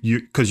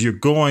you because you're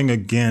going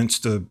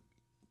against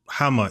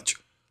how much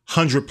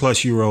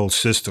 100+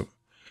 system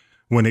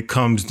when it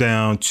comes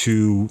down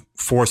to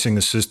forcing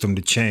a system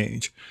to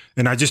change.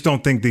 And I just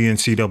don't think the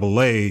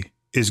NCAA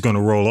is going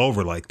to roll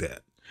over like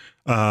that.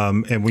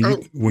 And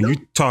when you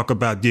talk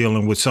about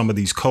dealing with some of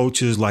these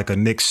coaches like a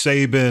Nick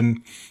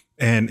Saban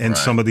and right.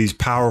 some of these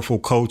powerful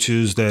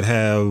coaches that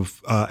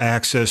have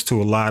access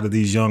to a lot of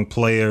these young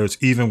players,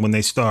 even when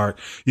they start,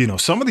 you know,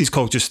 some of these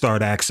coaches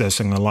start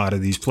accessing a lot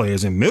of these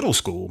players in middle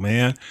school,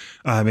 man.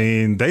 I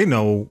mean, they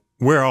know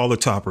where all the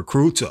top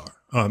recruits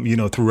are, you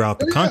know, throughout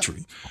the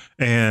country.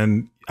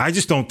 And I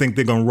just don't think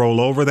they're going to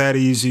roll over that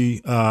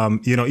easy.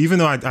 You know, even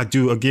though I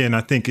do, again,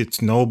 I think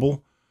it's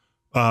noble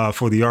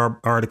for the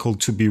article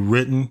to be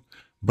written,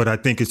 but I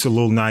think it's a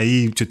little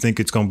naive to think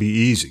it's going to be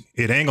easy.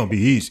 It ain't going to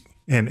be easy.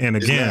 And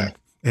again,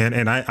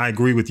 and I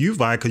agree with you,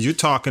 Vi, because you're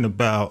talking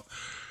about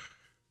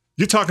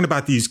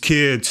these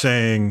kids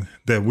saying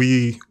that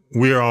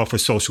we're all for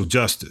social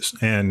justice,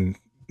 and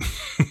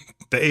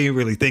they ain't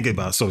really thinking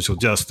about social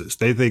justice.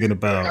 They thinking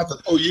about after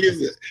 4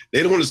 years.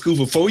 They don't want to school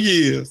for 4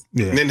 years,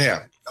 and then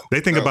have.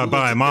 They think about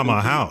buying mama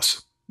a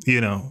house.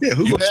 You know,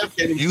 you have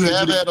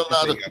had a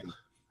lot of.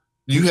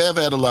 You have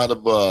had a lot of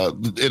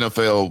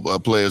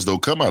NFL players, though,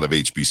 come out of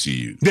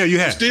HBCU. Yeah, you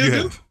have.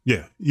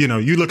 Yeah. You know,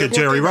 you look at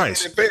Jerry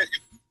Rice.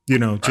 You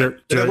know, Jerry.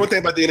 One thing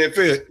about the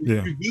NFL,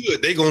 if you're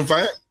good, they're going to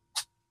find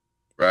you.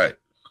 Right.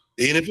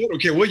 The NFL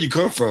don't care where you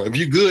come from. If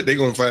you're good, they're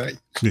going to find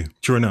you. Yeah,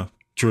 true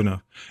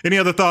enough. Any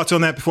other thoughts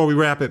on that before we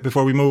wrap it,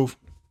 before we move?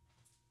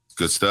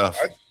 Good stuff.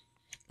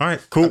 All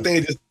right, cool. I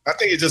think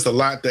it's just a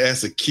lot to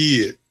ask a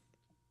kid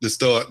to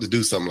start to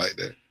do something like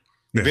that.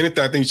 Yeah. If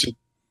anything, I think you should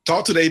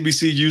talk to the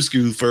HBCU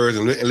school first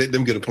and let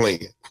them get a plan.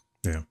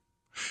 Yeah.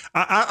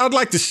 I'd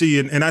like to see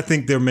it, and I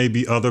think there may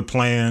be other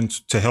plans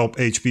to help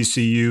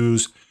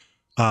HBCUs,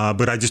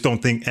 but I just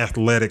don't think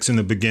athletics in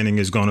the beginning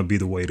is going to be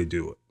the way to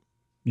do it.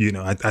 You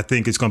know, I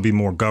think it's going to be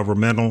more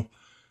governmental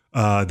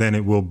than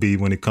it will be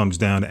when it comes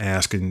down to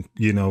asking,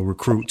 you know,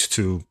 recruits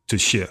to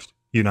shift.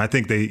 You know, I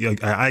think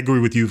I agree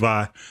with you,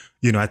 Vi.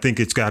 You know, I think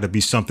it's got to be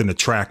something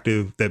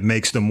attractive that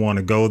makes them want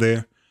to go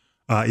there.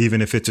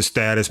 Even if it's a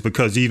status,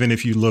 because even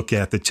if you look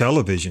at the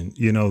television,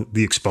 you know,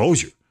 the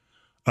exposure,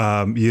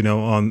 you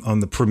know, on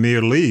the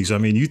premier leagues. I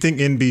mean, you think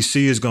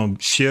NBC is going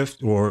to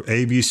shift, or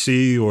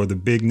ABC or the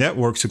big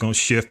networks are going to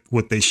shift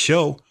what they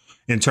show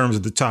in terms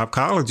of the top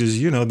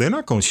colleges? You know, they're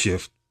not going to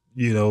shift,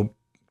 you know,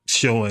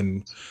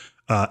 showing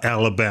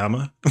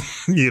Alabama,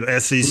 you know,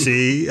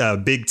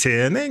 SEC, Big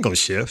Ten. They ain't going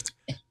to shift,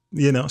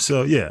 you know.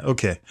 So, yeah,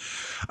 okay.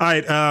 All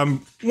right.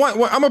 I'm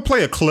going to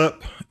play a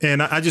clip.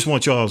 And I just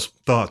want y'all's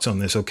thoughts on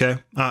this, okay?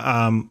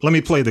 Let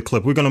me play the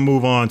clip. We're going to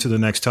move on to the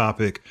next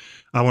topic.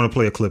 I want to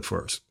play a clip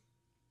first.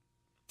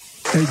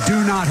 They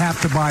do not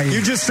have to buy in.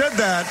 You just said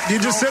that.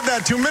 You just said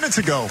that 2 minutes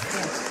ago.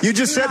 You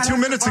just said 2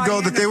 minutes ago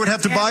that they would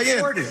have to buy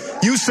in.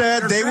 You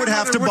said they would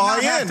have to buy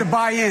in. Have to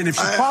buy in. If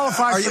she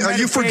qualifies for Medicaid, are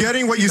you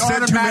forgetting what you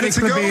said 2 minutes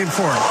ago? Be in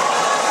for it.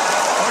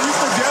 Are you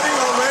forgetting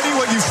already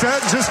what you said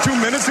just 2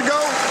 minutes ago?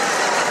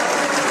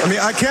 I mean,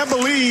 I can't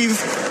believe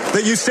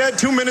that you said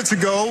 2 minutes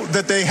ago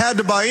that they had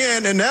to buy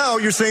in, and now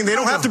you're saying they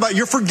don't have to buy.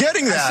 You're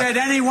forgetting that. I said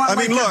anyone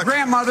your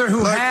grandmother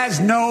who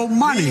has no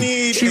money. We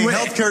need a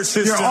healthcare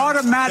system. You're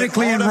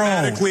automatically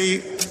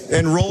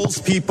enrolls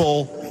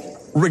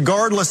people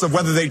regardless of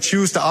whether they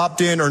choose to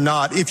opt in or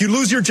not. If you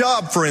lose your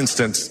job, for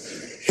instance,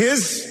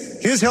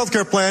 his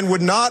healthcare plan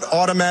would not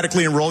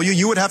automatically enroll you.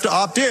 You would have to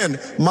opt in.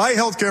 My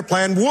healthcare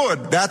plan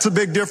would. That's a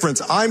big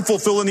difference. I'm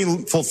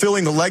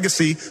fulfilling the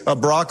legacy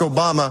of Barack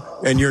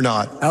Obama, and you're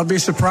not. I'll be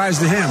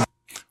surprised to him.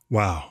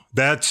 Wow.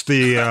 That's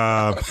the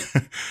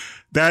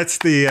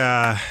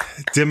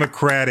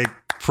Democratic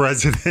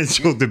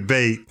presidential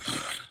debate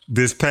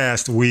this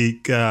past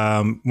week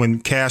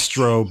when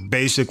Castro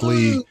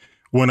basically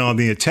went on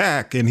the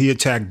attack, and he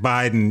attacked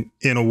Biden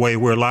in a way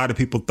where a lot of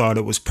people thought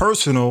it was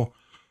personal,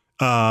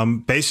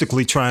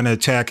 basically trying to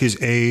attack his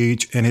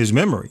age and his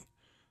memory.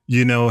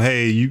 You know,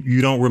 hey,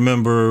 you don't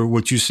remember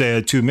what you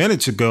said 2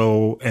 minutes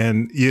ago.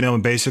 And, you know,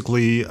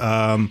 basically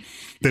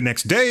the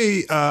next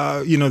day,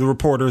 you know, the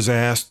reporters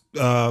asked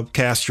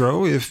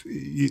Castro if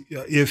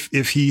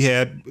he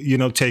had, you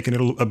know, taken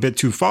it a bit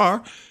too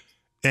far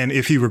and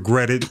if he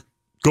regretted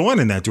going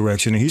in that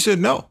direction. And he said,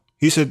 no.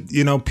 He said,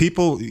 you know,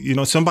 people, you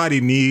know, somebody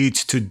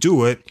needs to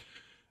do it.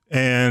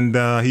 And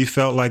he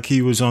felt like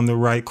he was on the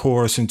right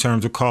course in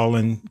terms of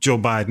calling Joe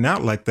Biden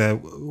out like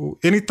that.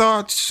 Any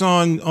thoughts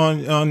on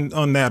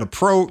that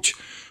approach?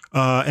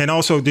 And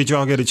also, did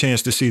y'all get a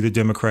chance to see the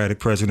Democratic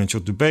presidential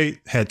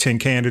debate? Had 10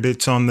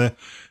 candidates in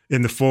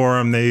the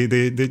forum.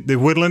 They're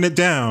whittling it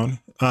down.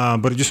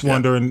 But just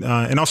wondering,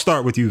 and I'll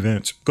start with you,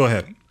 Vince. Go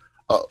ahead.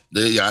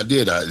 Yeah, I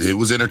did. It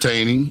was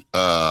entertaining.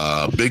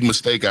 Big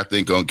mistake, I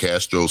think, on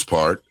Castro's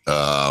part.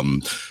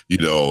 You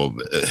know,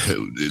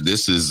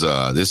 this is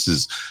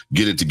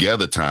get it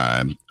together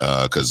time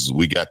because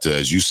we got to,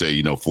 as you say,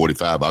 you know,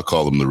 45. I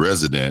call him the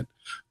resident.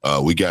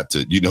 We got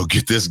to, you know,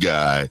 get this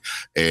guy,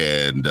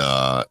 and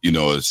you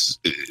know,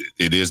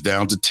 it is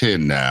down to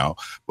 10 now.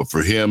 But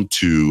for him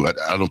to,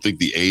 I don't think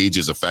the age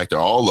is a factor.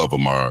 All of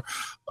them are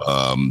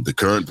the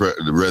current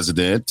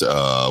resident,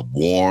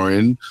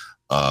 Warren.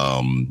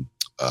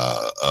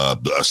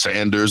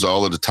 Sanders,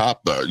 all of the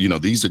top, you know,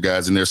 these are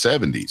guys in their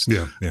 70s.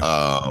 Yeah.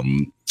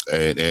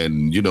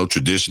 And you know,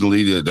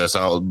 traditionally, that's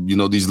how, you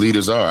know, these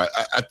leaders are.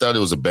 I thought it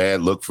was a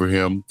bad look for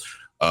him.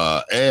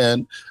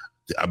 And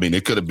I mean,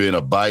 it could have been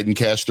a Biden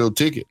Castro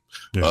ticket,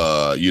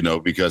 you know,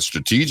 because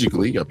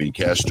strategically, I mean,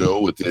 Castro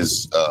with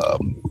his,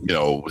 you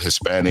know,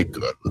 Hispanic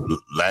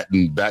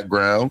Latin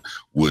background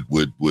would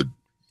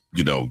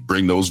you know,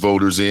 bring those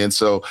voters in.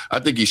 So I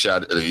think he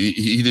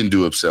didn't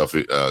do himself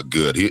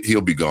good.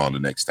 He'll be gone the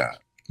next time.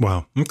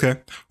 Wow. Okay.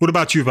 What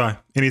about you, Vi?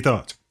 Any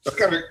thoughts? I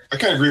kind of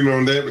agree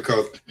on that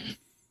because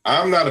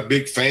I'm not a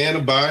big fan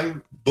of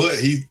Biden, but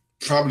he's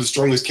probably the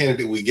strongest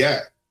candidate we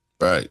got.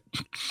 Right.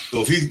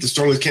 So if he's the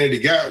strongest candidate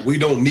we got, we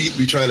don't need to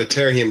be trying to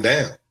tear him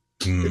down.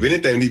 If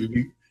anything, we need to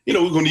be, you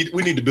know,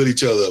 we need to build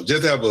each other up.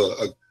 Just have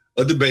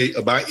a debate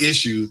about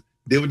issues,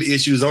 deal with the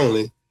issues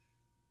only.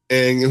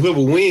 And whoever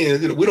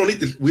wins, you know, we don't need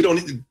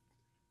to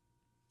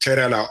tear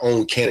down our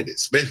own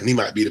candidates. Especially he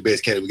might be the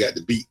best candidate we got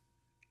to beat.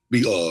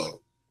 The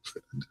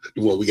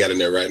one we got in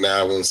there right now.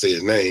 I won't say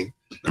his name.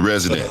 The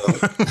resident.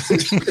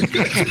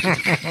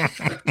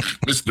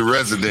 Mr.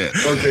 Resident.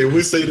 Okay,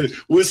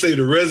 we'll say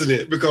the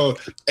resident because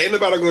ain't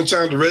nobody gonna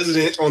challenge the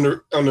resident on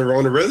the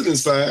resident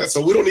side.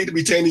 So we don't need to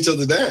be tearing each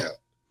other down.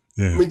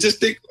 Yeah. I mean, just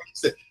stick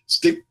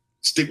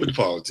with the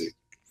politics.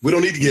 We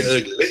don't need to get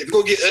ugly. If it's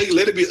gonna get ugly,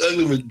 let it be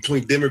ugly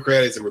between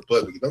Democrats and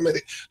Republicans. Don't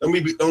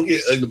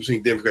get ugly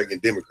between Democrats and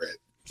Democrats.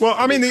 Well,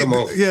 I mean,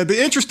 the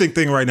interesting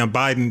thing right now,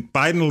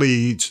 Biden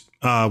leads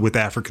with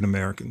African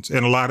Americans,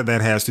 and a lot of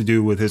that has to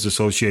do with his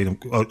association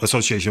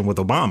with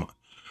Obama.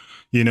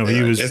 You know,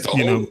 he was,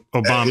 Obama.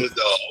 That is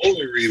the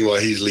only reason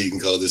why he's leading,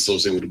 because it's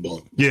associated with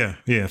Obama.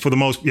 Yeah. For the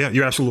most,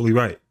 you're absolutely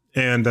right.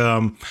 And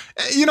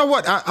you know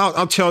what?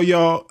 I'll tell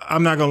y'all,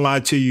 I'm not gonna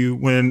lie to you.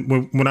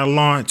 When I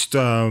launched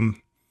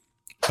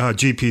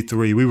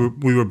GP3,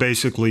 we were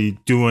basically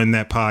doing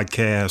that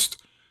podcast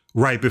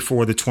right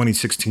before the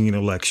 2016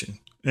 election.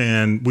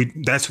 And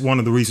that's one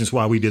of the reasons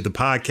why we did the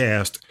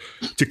podcast,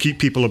 to keep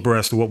people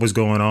abreast of what was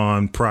going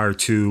on prior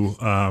to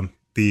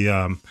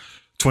the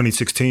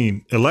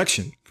 2016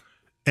 election.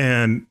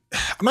 And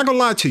I'm not going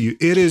to lie to you,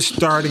 it is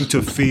starting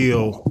to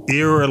feel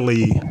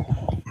eerily,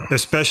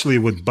 especially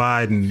with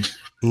Biden,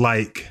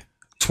 like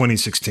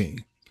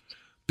 2016.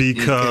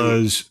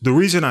 Because the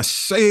reason I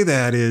say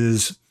that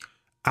is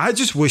I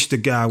just wish the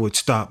guy would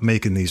stop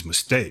making these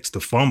mistakes, the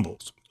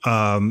fumbles.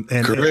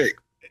 Correct.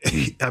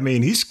 I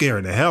mean, he's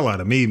scaring the hell out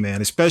of me,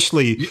 man,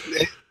 especially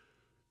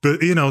some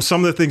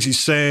of the things he's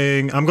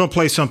saying. I'm going to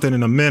play something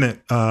in a minute.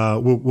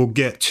 We'll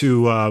get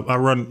to, I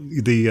run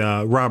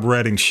the Rob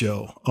Redding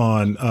show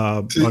on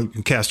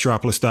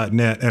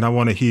Castropolis.net, and I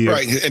want to hear,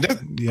 I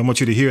want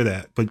you to hear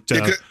that, but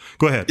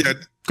go ahead. Yeah,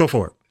 go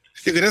for it.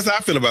 Yeah, that's how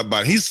I feel about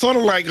Biden. He's sort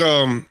of like,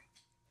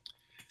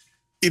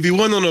 if he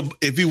wasn't on the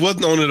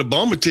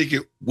Obama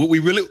ticket,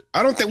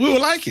 I don't think we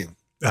would like him.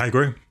 I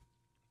agree.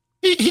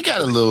 He got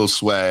a little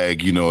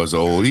swag, as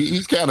old.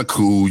 He's kind of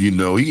cool, a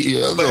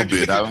little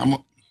bit.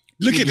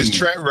 Look at his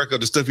track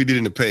record, the stuff he did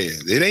in the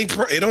past.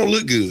 It don't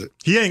look good.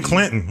 He ain't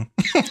Clinton.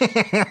 Who,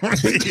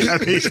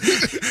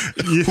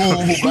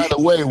 by the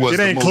way, was it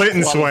ain't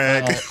Clinton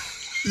swag.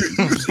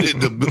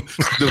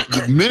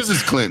 the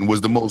Mrs. Clinton was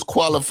the most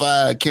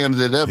qualified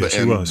candidate ever,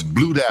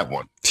 blew that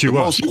one.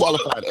 Most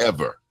qualified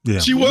ever. Yeah.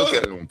 She was. Look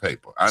at it on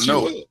paper. I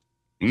know it.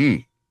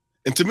 And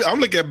to me, I'm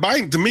looking at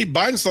Biden. To me,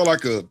 Biden saw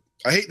like I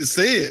hate to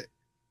say it,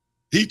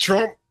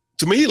 to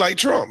me, he like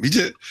Trump.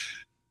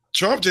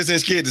 Trump just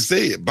ain't scared to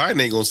say it.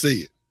 Biden ain't gonna say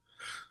it.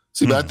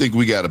 See, but I think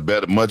we got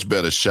a much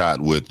better shot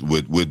with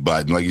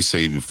Biden, like you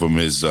say, from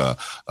his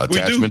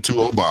attachment to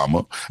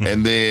Obama,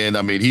 and then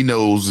I mean he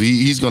knows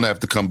he's going to have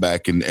to come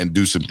back and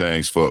do some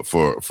things for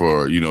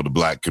the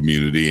black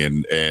community,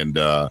 and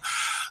I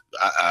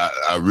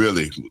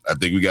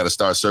think we got to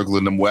start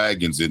circling them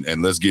wagons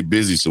and let's get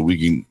busy so we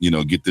can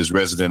get this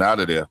resident out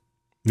of there.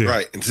 Yeah.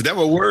 Right, and so that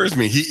what worries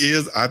me.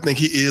 I think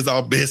he is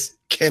our best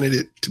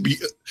candidate to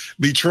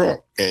be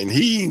Trump, and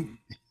he.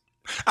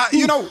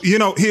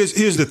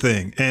 Here's the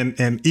thing,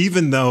 and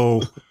even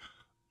though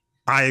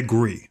I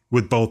agree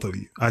with both of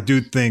you, I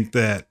do think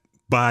that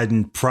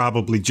Biden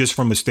probably, just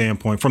from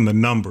a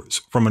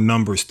numbers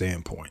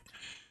standpoint,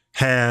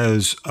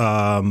 has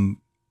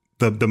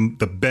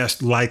the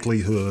best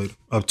likelihood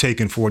of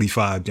taking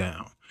 45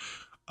 down.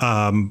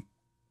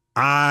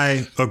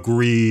 I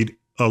agreed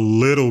a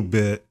little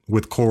bit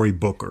with Cory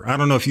Booker. I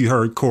don't know if you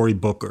heard Cory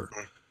Booker,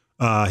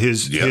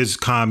 his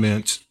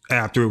comments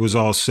after it was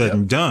all said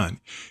and done.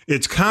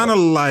 It's kind of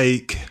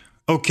like,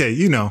 okay,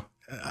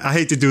 I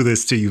hate to do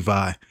this to you,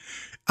 Vi.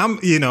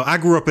 I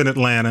grew up in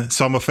Atlanta,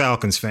 so I'm a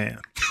Falcons fan.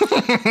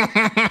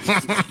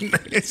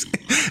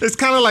 It's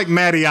kind of like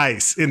Matty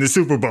Ice in the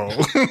Super Bowl.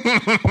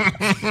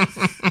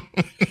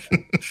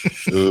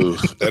 Ooh,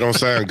 that don't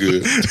sound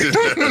good.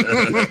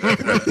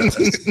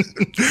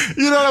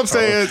 You know what I'm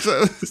saying?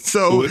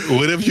 So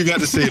whatever you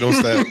got to say don't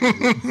sound good.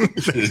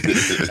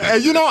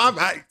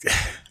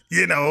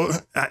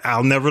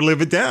 I'll never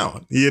live it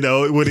down,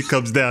 when it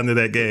comes down to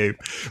that game.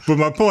 But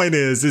my point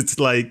is, it's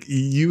like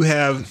you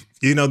have,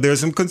 there's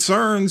some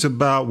concerns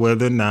about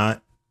whether or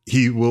not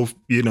he will,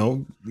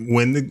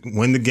 win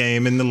the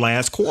game in the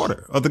last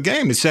quarter of the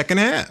game, the second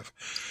half.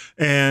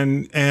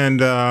 And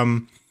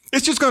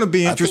it's just going to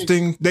be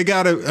interesting. They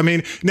got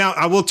to, now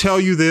I will tell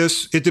you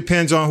this, it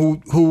depends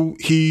on who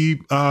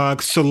he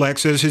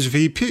selects as his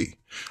VP.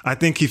 I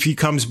think if he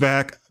comes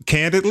back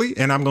candidly,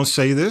 and I'm going to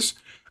say this,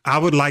 I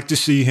would like to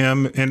see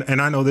him,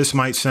 and I know this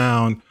might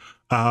sound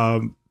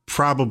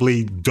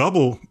probably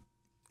double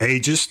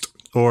ageist,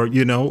 or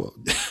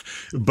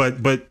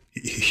but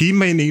he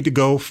may need to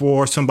go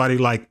for somebody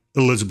like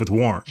Elizabeth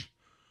Warren.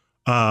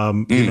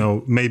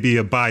 Maybe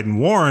a Biden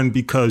Warren,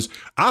 because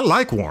I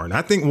like Warren.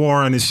 I think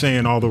Warren is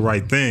saying all the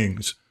right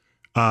things.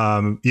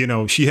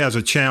 She has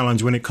a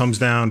challenge when it comes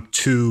down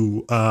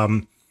to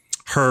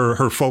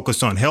her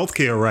focus on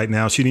healthcare right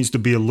now. She needs to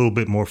be a little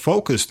bit more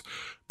focused.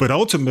 But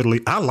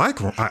ultimately, I like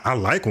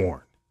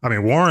Warren. I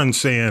mean, Warren's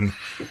saying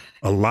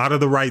a lot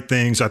of the right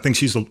things. I think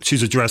she's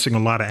addressing a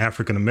lot of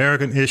African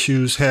American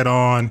issues head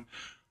on.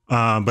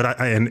 But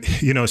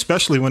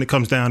especially when it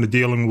comes down to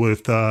dealing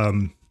with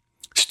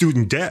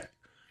student debt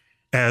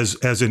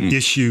as an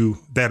issue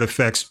that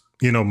affects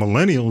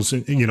millennials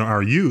and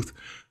our youth.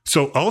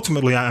 So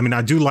ultimately,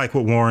 I do like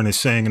what Warren is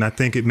saying, and I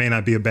think it may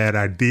not be a bad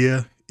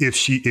idea if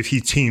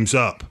he teams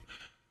up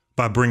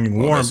by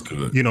bringing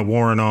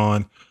Warren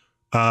on.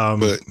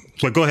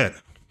 But go ahead,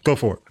 go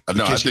for it.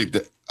 No,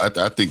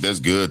 I think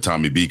that's good,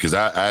 Tommy B, because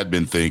I had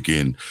been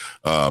thinking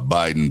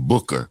Biden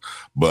Booker,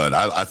 but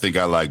I think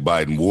I like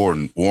Biden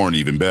Warren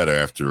even better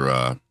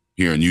after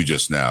hearing you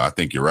just now. I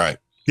think you're right.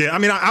 Yeah,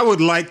 I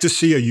would like to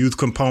see a youth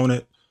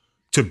component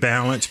to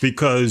balance,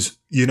 because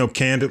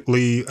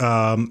candidly,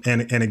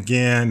 and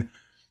again,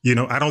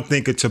 I don't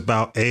think it's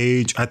about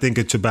age. I think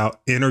it's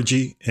about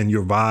energy and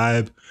your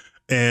vibe,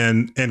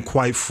 and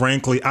quite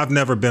frankly, I've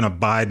never been a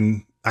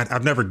Biden.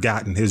 I've never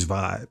gotten his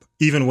vibe,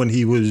 even when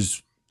he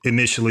was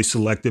initially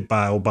selected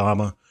by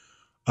Obama.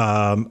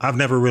 I've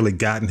never really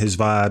gotten his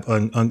vibe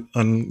on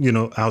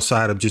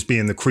outside of just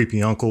being the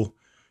creepy uncle,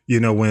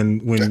 when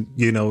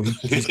he's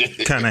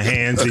kind of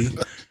handsy,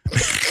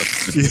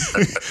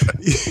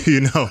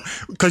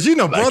 because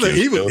brother,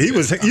 he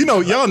was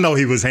y'all know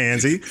he was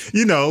handsy,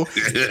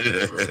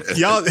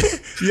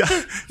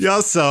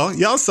 y'all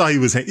saw he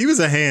was a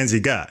handsy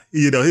guy,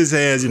 his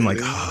hands. I'm like,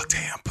 oh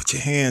damn, put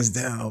your hands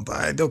down,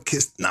 but don't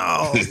kiss.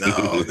 No.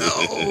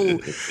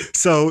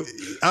 So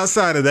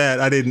outside of that,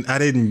 I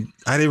didn't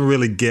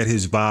really get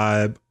his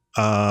vibe,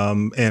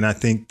 and I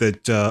think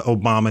that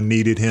Obama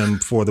needed him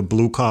for the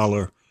blue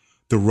collar,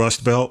 the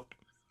Rust Belt.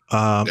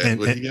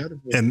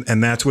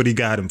 And that's what he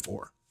got him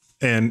for.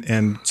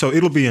 And so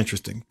it'll be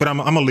interesting, but I'm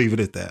going to leave it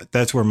at that.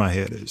 That's where my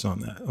head is on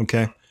that.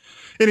 Okay.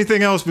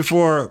 Anything else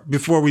before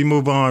we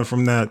move on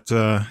from that,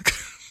 the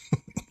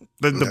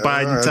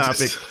Biden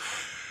topic?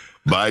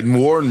 Biden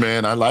Warren,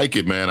 man. I like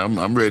it, man.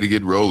 I'm ready to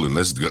get rolling.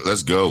 Let's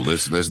go.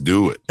 Let's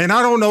do it. And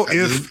I don't know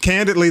if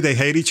candidly they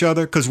hate each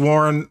other, because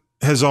Warren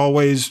has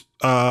always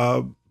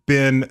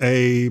been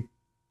a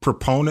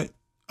proponent,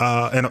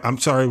 and I'm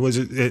sorry, was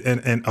it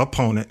an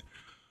opponent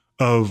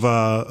of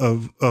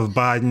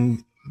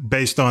Biden,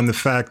 based on the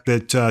fact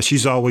that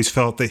she's always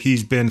felt that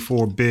he's been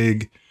for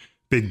big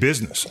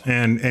business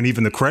and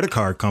even the credit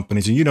card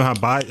companies. And you know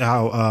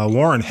how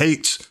Warren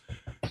hates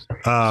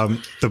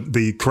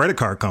the credit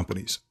card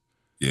companies.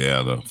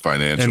 Yeah, the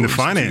financial and the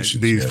finance,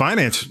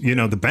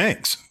 the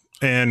banks.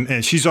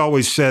 And she's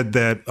always said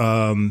that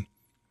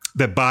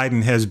that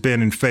Biden has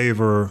been in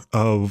favor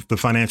of the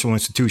financial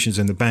institutions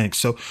and the banks.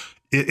 So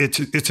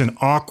it's an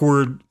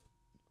awkward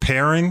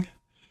pairing,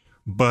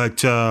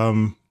 but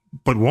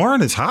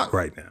Warren is hot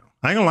right now.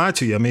 I ain't gonna lie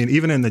to you. I mean,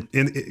 even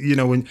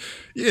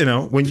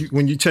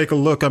when you take a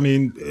look, I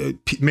mean,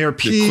 Mayor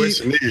Pete. The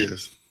question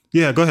is,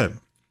 yeah, go ahead.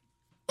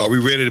 Are we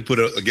ready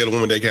to get a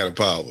woman that kind of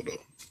power though?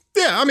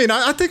 Yeah, I mean,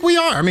 I think we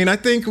are. I mean, I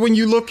think when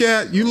you look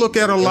at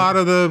a lot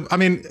of the, I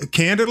mean,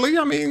 candidly,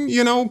 I mean,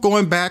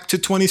 going back to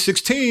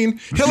 2016,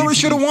 Hillary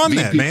should have won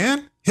that,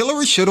 man.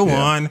 Hillary should have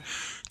won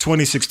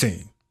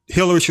 2016.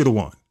 Hillary should have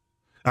won.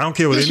 I don't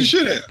care what she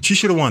should have. She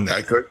should have won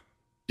that.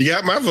 You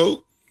got my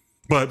vote.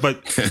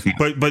 But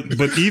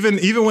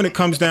even when it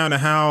comes down to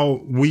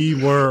how we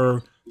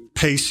were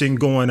pacing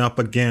going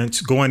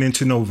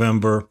into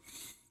November,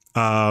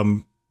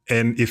 and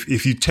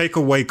if you take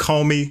away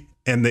Comey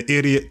and the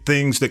idiot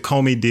things that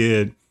Comey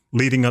did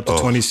leading up to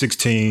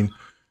 2016,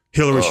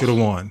 Hillary should have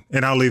won,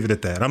 and I'll leave it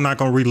at that. I'm not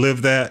going to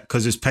relive that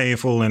because it's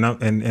painful, and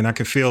I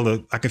can feel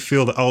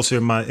the ulcer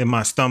in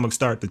my stomach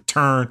start to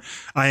turn.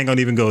 I ain't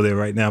gonna even go there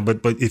right now. But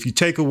if you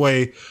take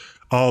away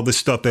all the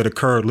stuff that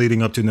occurred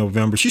leading up to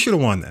November, she should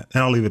have won that,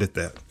 and I'll leave it at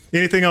that.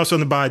 Anything else on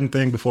the Biden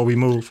thing before we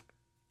move?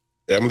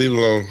 Yeah, I'm gonna leave it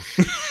alone.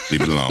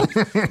 Leave it alone.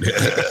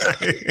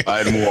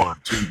 Biden won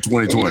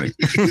 2020.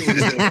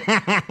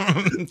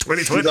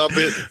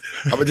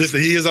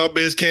 2020. He is our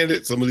best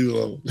candidate, so I'm gonna leave it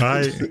alone. All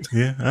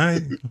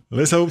right.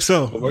 Let's hope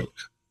so.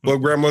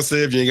 What grandma said,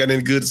 if you ain't got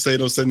anything good to say,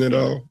 don't say nothing at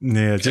all.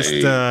 Yeah,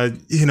 just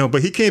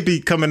but he can't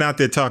be coming out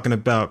there talking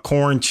about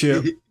corn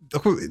chip.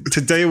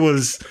 Today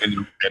was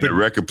and the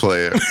record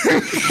player.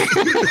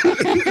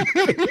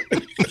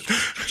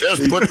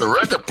 Just put the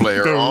record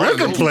player on. The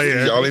record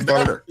player. Y'all ain't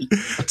following.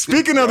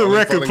 Speaking of the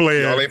record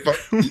player.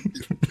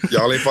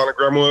 Y'all ain't following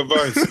grandma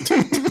advice.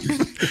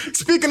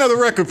 Speaking of the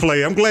record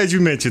player, I'm glad you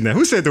mentioned that.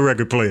 Who said the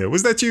record player?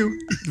 Was that you,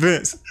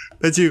 Vince?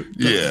 That you?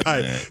 Yeah. All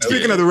right.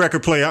 Speaking of the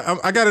record player,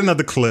 I got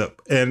another clip,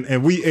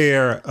 and we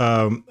air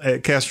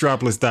at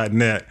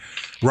Castropolis.net.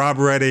 Rob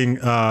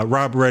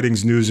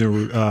Redding's News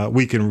and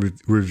Weekend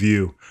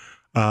Review.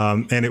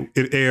 And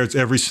it airs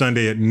every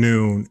Sunday at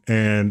noon.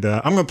 And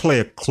I'm going to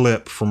play a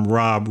clip from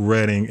Rob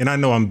Redding. And I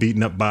know I'm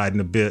beating up Biden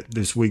a bit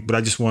this week, but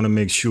I just want to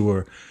make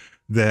sure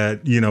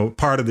that,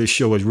 part of this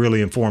show is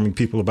really informing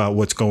people about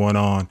what's going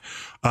on.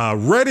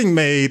 Redding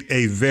made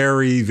a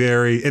very,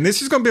 very, and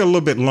this is going to be a little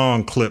bit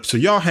long clip. So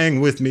y'all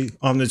hang with me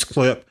on this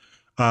clip.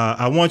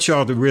 I want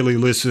y'all to really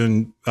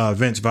listen,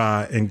 Vince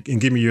Vi, and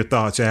give me your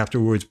thoughts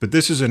afterwards. But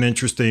this is an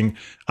interesting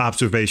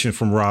observation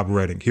from Rob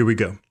Redding. Here we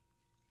go.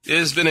 It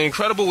has been an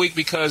incredible week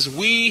because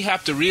we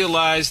have to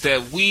realize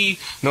that we,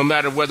 no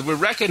matter whether we're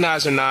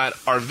recognized or not,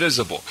 are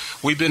visible.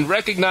 We've been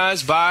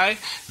recognized by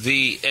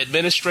the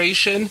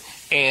administration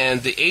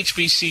and the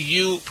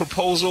HBCU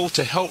proposal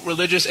to help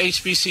religious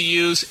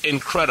HBCUs,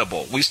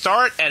 incredible. We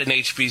start at an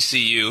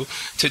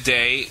HBCU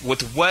today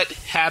with what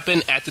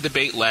happened at the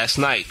debate last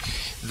night.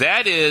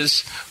 That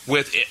is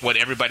with what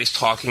everybody's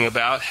talking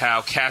about,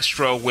 how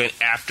Castro went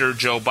after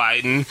Joe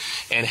Biden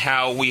and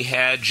how we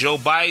had Joe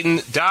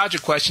Biden dodge a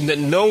question that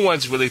no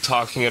one's really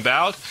talking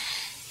about.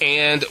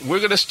 And we're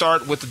going to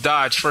start with the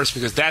dodge first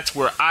because that's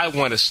where I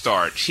want to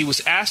start. He was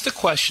asked a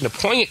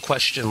poignant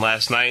question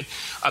last night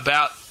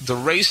about the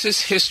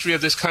racist history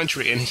of this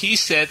country. And he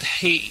said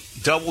he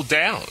doubled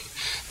down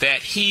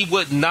that he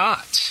would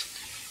not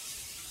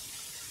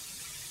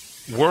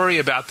worry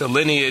about the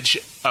lineage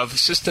of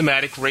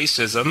systematic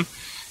racism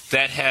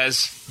that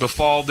has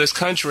befallen this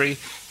country,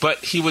 but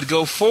he would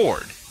go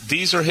forward.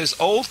 These are his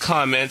old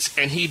comments,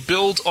 and he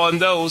builds on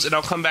those, and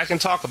I'll come back and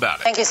talk about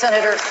it. Thank you,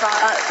 Senator.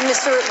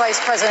 Mr. Vice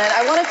President,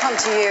 I want to come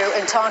to you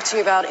and talk to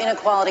you about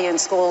inequality in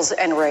schools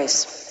and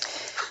race.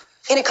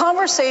 In a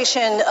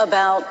conversation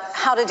about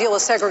how to deal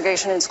with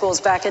segregation in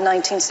schools back in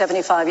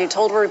 1975, you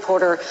told a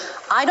reporter,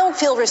 "I don't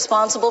feel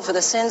responsible for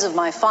the sins of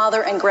my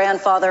father and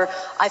grandfather.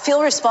 I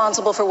feel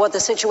responsible for what the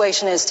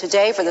situation is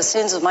today, for the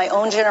sins of my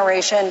own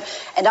generation,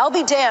 and I'll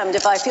be damned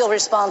if I feel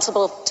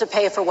responsible to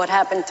pay for what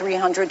happened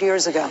 300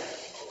 years ago."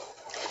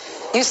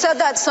 You said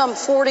that some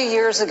 40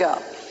 years ago.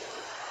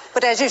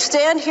 But as you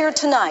stand here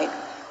tonight,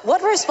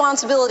 what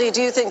responsibility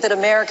do you think that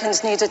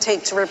Americans need to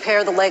take to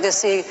repair the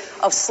legacy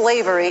of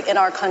slavery in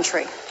our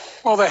country?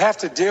 Well, they have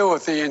to deal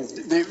with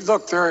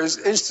look, there is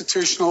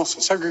institutional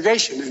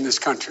segregation in this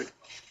country.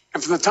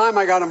 And from the time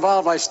I got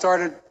involved, I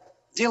started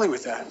dealing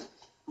with that.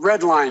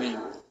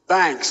 Redlining,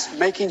 banks,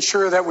 making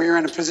sure that we are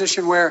in a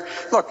position where,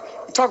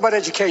 look, we talk about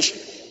education.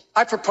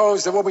 I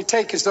propose that what we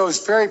take is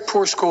those very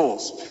poor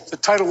schools, the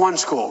Title I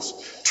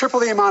schools, triple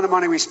the amount of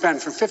money we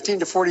spend from $15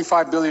 to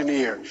 $45 billion a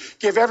year.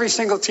 Give every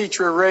single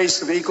teacher a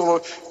raise, the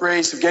equal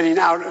raise of getting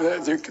out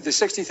the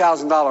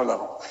 $60,000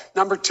 level.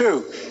 Number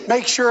two,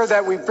 make sure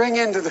that we bring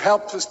in to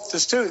help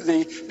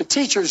the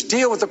teachers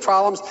deal with the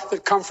problems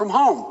that come from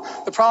home.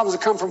 The problems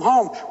that come from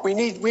home,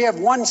 we have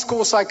one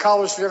school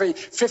psychologist for every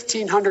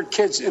 1,500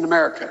 kids in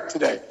America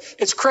today.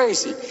 It's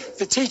crazy.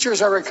 The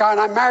teachers are and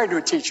I'm married to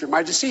a teacher.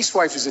 My deceased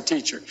wife is a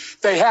teacher.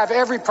 They have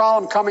every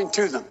problem coming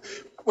to them.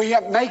 We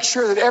have to make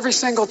sure that every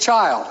single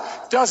child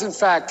does, in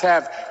fact,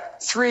 have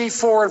 3,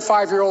 4, and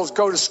 5-year-olds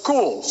go to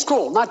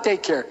school, not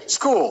daycare,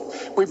 school.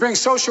 We bring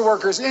social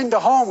workers into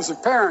homes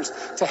of parents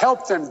to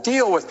help them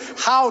deal with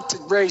how to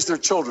raise their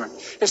children.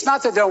 It's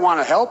not that they don't want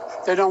to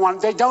help. They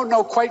don't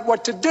know quite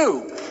what to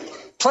do.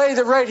 Play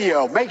the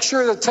radio. Make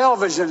sure the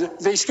television,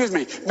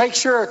 make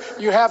sure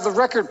you have the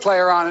record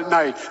player on at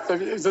night,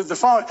 the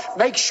phone.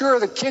 Make sure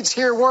the kids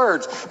hear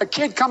words. A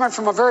kid coming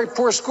from a very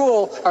poor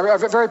school, or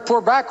a very poor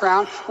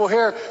background, will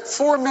hear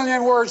 4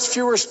 million words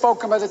fewer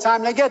spoken by the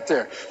time they get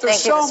there.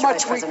 There's so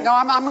much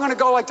I'm going to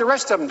go like the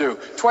rest of them do,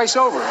 twice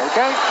over,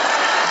 okay?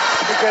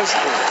 Because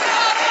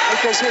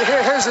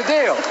here's the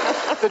deal.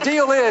 The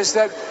deal is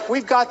that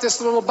we've got this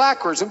a little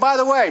backwards. And by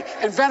the way,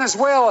 in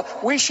Venezuela,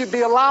 we should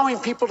be allowing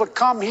people to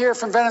come here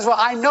from Venezuela.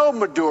 I know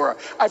Maduro.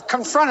 I've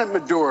confronted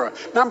Maduro.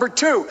 Number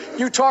 2,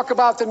 you talk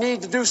about the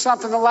need to do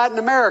something in Latin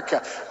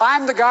America.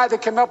 I'm the guy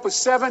that came up with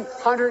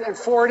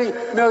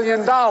 $740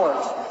 million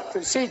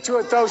to see to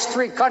it those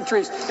 3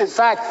 countries, in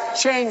fact,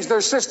 change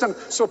their system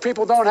so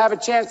people don't have a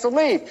chance to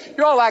leave.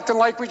 You're all acting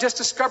like we just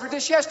discovered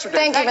this yesterday.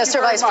 Thank you, Mr.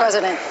 Vice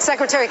President.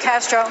 Secretary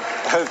Castro.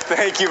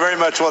 Thank you very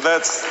much. Well,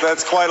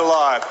 that's quite a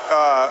lot.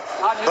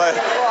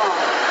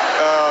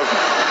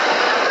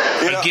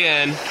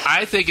 Again,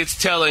 I think it's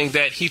telling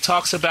that he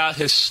talks about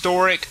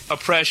historic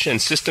oppression,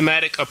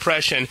 systematic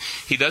oppression.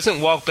 He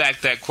doesn't walk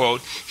back that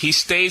quote. He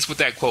stays with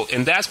that quote.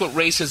 And that's what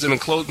racism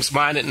and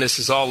closed-mindedness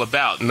is all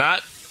about,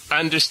 not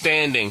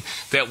understanding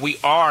that we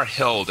are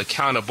held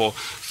accountable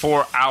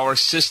for our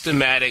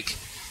systematic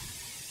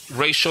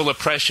racial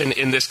oppression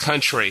in this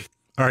country.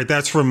 All right,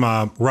 that's from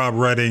Rob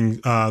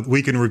Redding.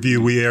 Week in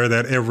Review. We air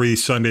that every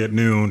Sunday at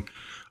noon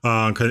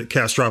on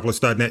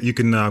Castropolis.net. You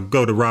can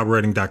go to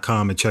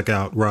robredding.com and check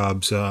out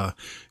Rob's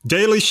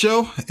Daily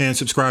Show and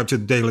subscribe to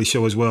the Daily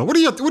Show as well. What are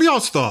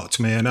y'all's thoughts,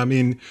 man? I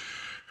mean,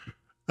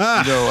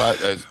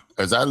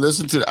 as I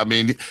listened to, I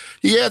mean,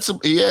 he had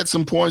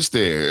some points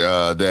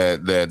there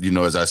that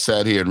as I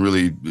sat here and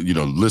really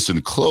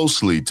listened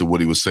closely to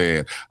what he was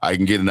saying, I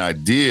can get an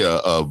idea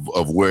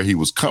of where he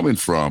was coming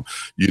from,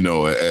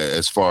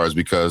 as far as,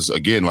 because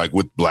again, like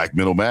with Black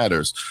Mental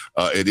Matters,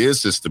 it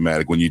is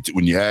systematic. When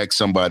you ask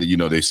somebody,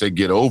 they say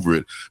get over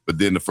it, but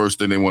then the first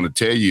thing they want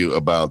to tell you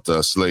about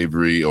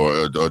slavery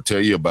or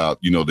tell you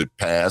about the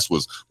past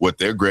was what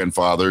their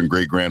grandfather and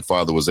great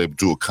grandfather was able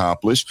to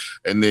accomplish,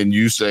 and then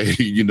you say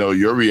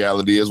your reality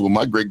is, well,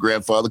 my great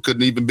grandfather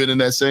couldn't even been in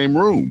that same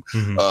room.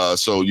 Mm-hmm.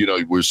 So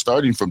we're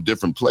starting from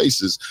different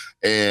places,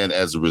 and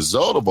as a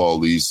result of all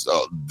these,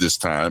 this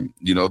time,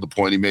 the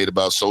point he made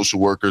about social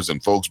workers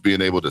and folks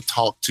being able to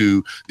talk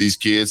to these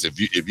kids. If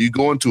you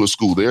go into a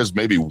school, there's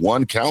maybe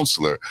one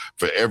counselor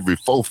for every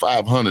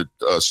 400-500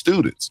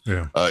 students.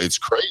 Yeah. It's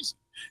crazy.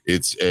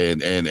 It's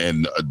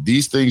and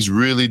these things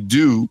really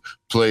do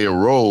play a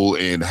role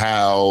in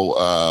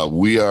how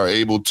we are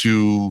able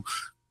to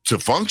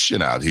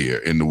function out here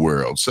in the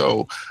world.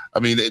 So, I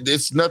mean,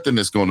 it's nothing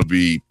that's going to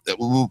be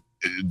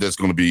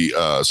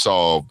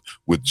solved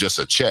with just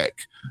a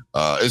check.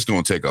 It's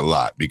going to take a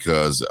lot,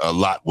 because a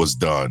lot was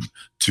done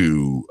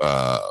to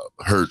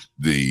hurt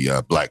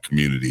the Black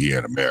community here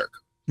in America.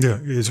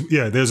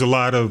 There's a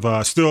lot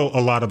of still a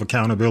lot of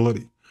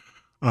accountability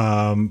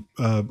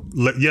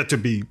yet to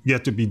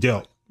be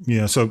dealt.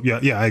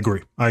 I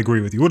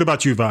agree with you. What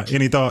about you, Vi?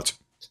 Any thoughts?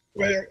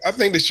 Well, I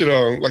think they should,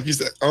 like you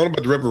said, I don't know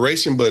about the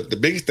reparation, but the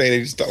biggest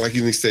thing is, like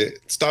you said,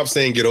 stop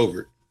saying get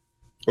over it.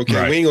 Okay,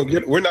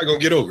 right. We're not gonna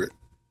get over it.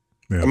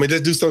 Yeah. I mean,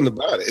 let's do something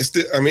about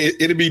it.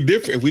 It'd be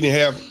different if we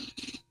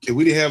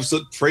didn't have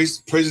such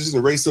prejudice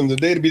and racism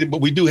today.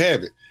 But we do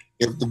have it.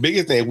 If the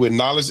biggest thing, we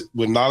acknowledge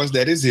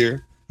that it's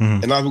here,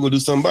 and now we're gonna do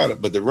something about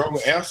it. But the wrong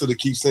answer to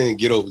keep saying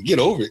get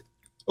over it.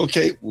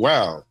 Okay,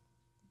 wow.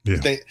 Yeah.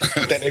 You think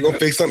they're gonna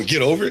fix something?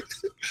 Get over it.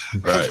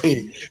 Right. I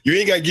mean, you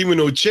ain't gotta give me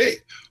no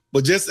check.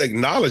 But just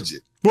acknowledge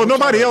it. Well,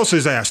 nobody else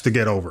is asked to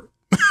get over it.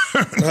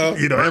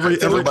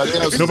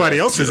 Nobody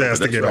else is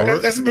asked to get over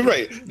it. That's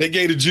right. They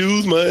gave the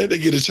Jews money. They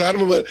gave the China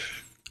money.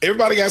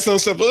 Everybody got some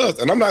stuff for us.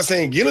 And I'm not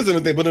saying get us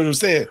anything, but I'm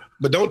saying,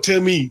 but don't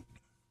tell me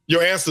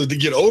your answer to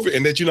get over it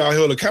and that you're not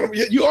held accountable.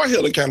 You are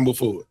held accountable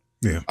for it.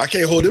 Yeah. I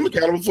can't hold them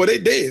accountable for they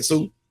dead.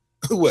 So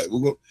what?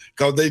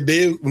 Because they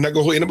dead, we're not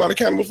going to hold anybody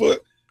accountable for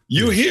it.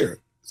 You're here.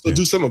 So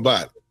do something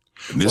about it.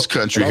 And this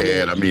country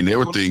there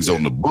were things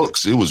on the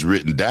books. It was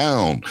written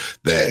down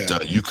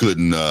that you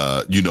couldn't,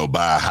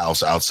 buy a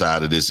house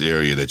outside of this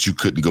area, that you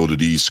couldn't go to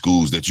these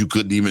schools, that you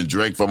couldn't even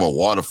drink from a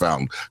water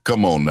fountain.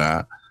 Come on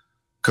now.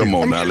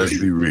 Let's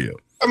be real.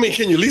 I mean,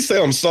 can you at least say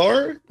I'm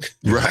sorry?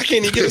 Right. I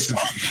can't even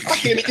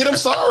get I'm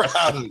sorry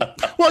out of it.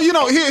 Well,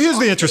 here's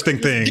the interesting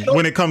thing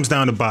when it comes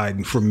down to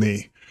Biden for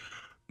me.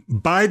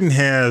 Biden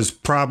has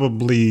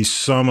probably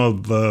some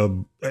of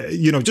the,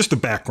 just the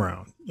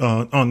background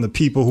on the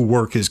people who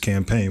work his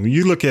campaign. When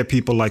you look at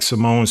people like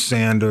Simone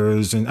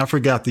Sanders, and I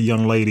forgot the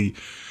young lady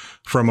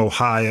from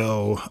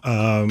Ohio,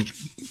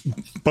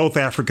 both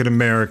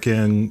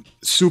African-American,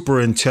 super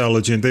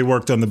intelligent. They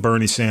worked on the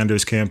Bernie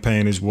Sanders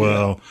campaign as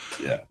well.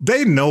 Yeah.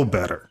 They know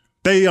better.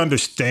 They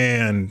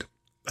understand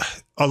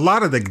a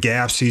lot of the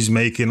gaps he's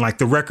making, like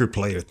the record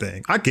player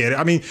thing. I get it.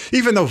 I mean,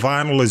 even though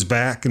vinyl is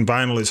back and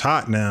vinyl is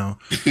hot now,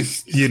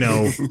 you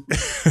know,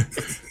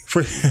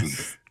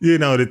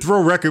 to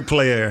throw record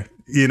player,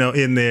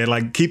 in there,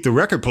 like keep the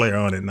record player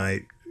on at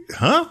night.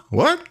 Huh?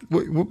 What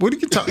are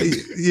you talking?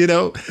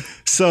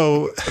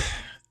 So,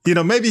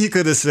 maybe he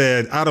could have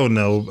said, I don't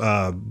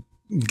know,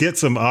 get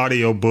some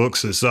audio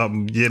books or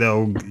something,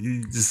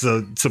 just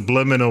a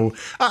subliminal.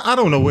 I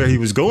don't know where he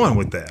was going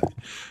with that.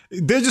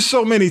 There's just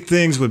so many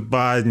things with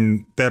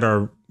Biden that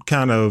are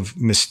kind of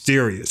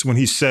mysterious when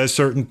he says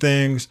certain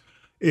things.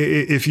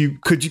 If you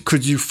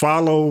could you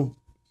follow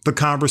the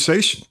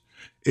conversation?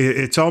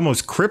 It's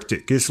almost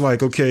cryptic. It's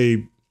like,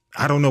 okay,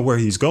 I don't know where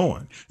he's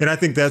going. And I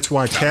think that's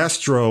why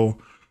Castro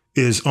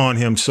is on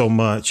him so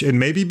much. And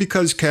maybe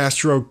because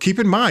Castro, keep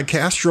in mind,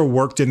 Castro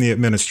worked in the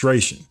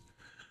administration.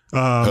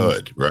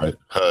 HUD, right?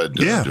 HUD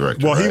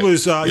director. Well, right? He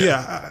was,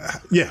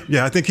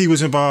 I think he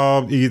was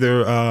involved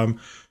either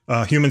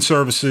Human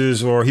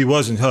Services or he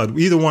wasn't HUD.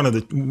 Either one of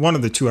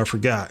the two, I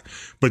forgot.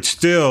 But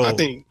still, I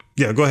think.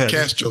 Yeah, go ahead.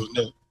 Castro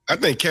knows. I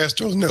think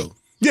Castro's know.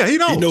 Yeah, he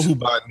knows. He knows who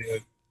Biden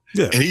is.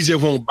 Yeah, and he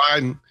just want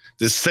Biden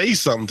to say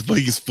something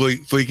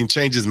before he can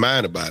change his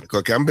mind about it.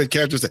 Okay,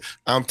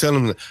 I'm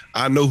telling him,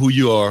 I know who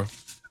you are.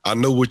 I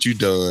know what you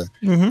done.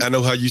 Mm-hmm. I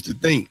know how you used to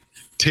think.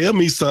 Tell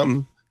me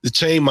something to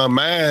change my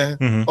mind,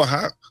 mm-hmm. or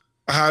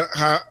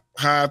how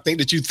I think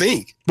that you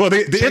think. Well,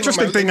 the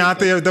interesting thing out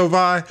there, though,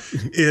 Vi,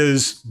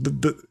 is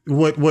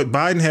what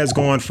Biden has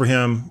going for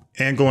him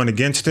and going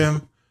against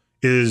him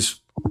is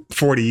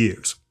 40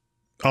 years.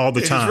 All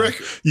the time.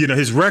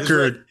 His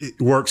record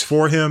works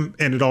for him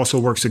and it also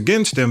works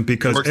against him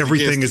because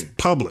everything is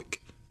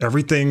public.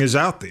 Everything is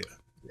out there.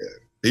 Yeah.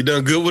 He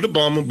done good with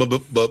Obama,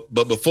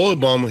 but before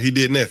Obama, he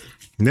did nothing.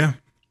 Yeah.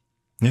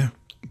 Yeah.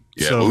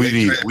 Yeah, so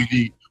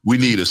we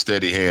need a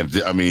steady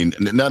hand. I mean,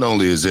 not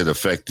only is it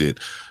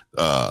affected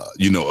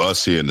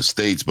us here in the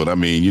States, but I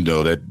mean,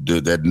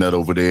 that nut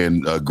over there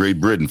in Great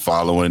Britain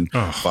following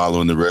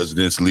the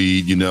residents'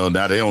 lead,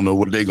 now they don't know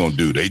what they're going to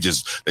do. They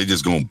just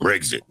going to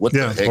Brexit. What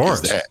the heck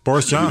is that?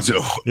 Boris Johnson.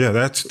 Yeah,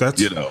 that's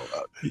that's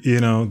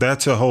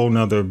a whole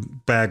nother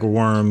bag of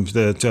worms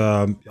that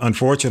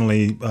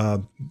unfortunately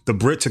the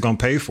Brits are going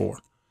to pay for.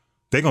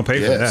 They're going to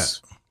pay for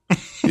that.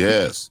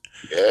 Yes.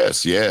 I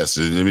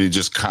mean,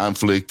 just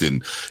conflict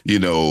and,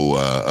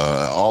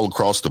 all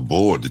across the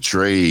board, the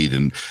trade.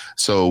 And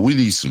so we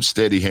need some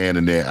steady hand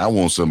in there. I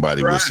want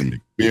somebody with some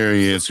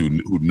experience who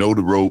know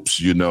the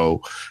ropes, and,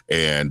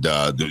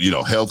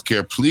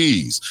 healthcare,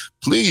 please,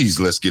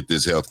 let's get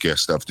this healthcare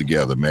stuff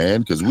together,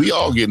 man, because we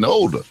all getting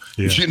older.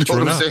 Yeah, you know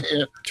what I'm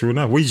saying? True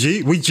enough. We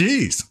G's. We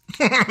G's,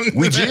 man.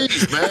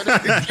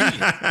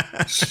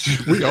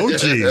 We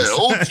OGs.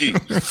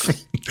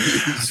 OGs.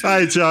 All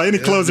right, y'all. Any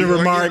closing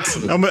remarks?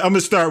 I'm going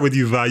to start with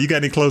you, Vi. You got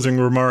any closing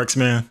remarks,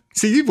 man?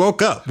 See, you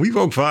woke up. We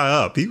woke Vi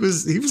up. He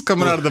was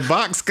coming out of the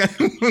box.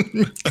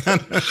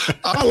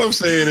 All I'm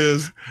saying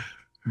is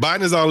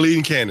Biden is our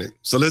leading candidate.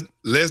 So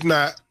let's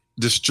not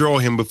destroy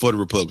him before the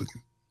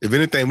Republicans. If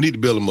anything, we need to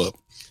build him up.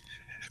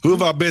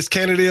 Whoever our best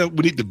candidate is,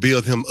 we need to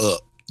build him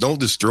up. Don't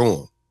destroy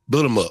him.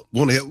 Build him up. We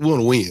want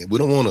to win. We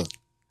don't want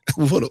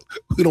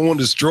to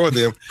destroy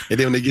them. And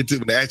then when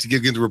they actually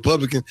get against the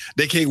Republicans,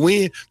 they can't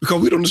win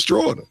because we don't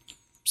destroy them.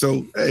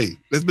 So, hey,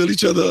 let's build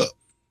each other up.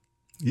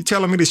 You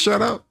telling me to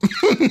shut up?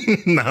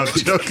 No, I'm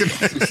joking.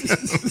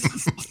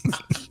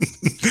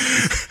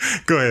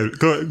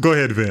 Go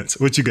ahead, Vince.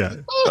 What you got?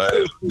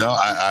 No,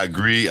 I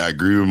agree. I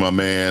agree with my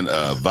man,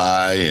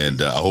 Vi,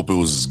 and I hope it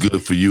was as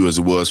good for you as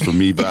it was for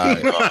me,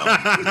 Vi.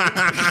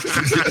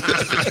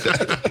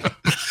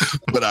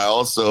 But I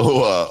also,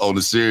 on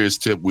a serious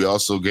tip, we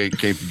also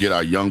can't forget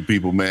our young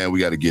people, man. We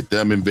got to get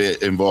them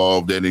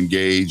involved and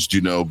engaged,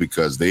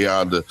 because they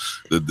are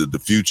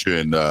the future.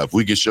 And if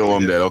we can show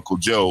them that Uncle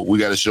Joe, we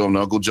got to show them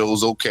that Uncle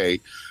Joe's okay.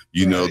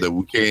 That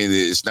we can't.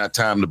 It's not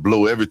time to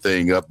blow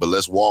everything up, but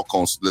let's work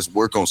on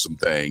some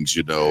things.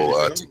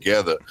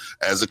 Together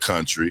as a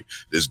country.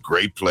 This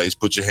great place.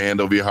 Put your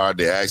hand over your heart.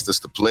 They asked us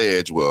to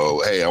pledge.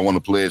 Well, hey, I want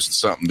to pledge to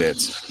something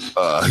that's,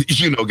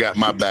 got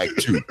my back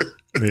too.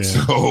 Yeah.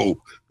 So,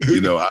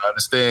 I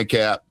understand,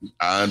 Cap.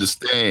 I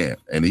understand,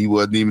 and he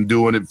wasn't even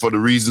doing it for the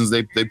reasons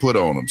they put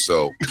on him.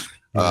 So,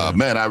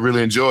 man, I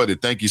really enjoyed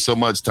it. Thank you so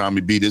much,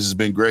 Tommy B. This has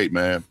been great,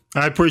 man.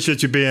 I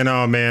appreciate you being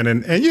on, man,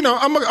 and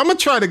I'm gonna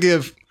try to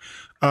give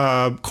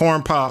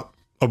Corn Pop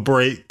a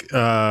break,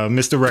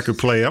 Mr. Record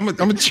Player. I'm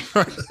gonna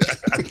try.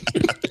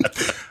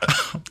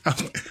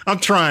 I'm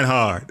trying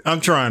hard.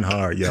 I'm trying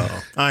hard, y'all.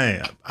 I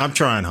am. I'm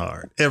trying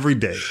hard every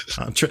day.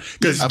 Touchy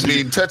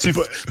feely,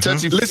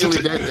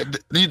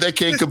 they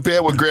can't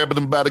compare with grabbing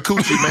them by the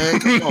coochie, man.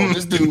 Come on,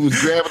 this dude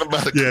was grabbing them by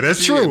the coochie. Yeah,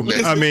 that's true.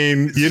 I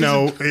mean,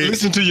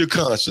 listen to your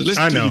conscience.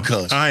 I know.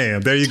 I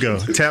am. There you go.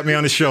 Tap me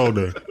on the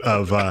shoulder,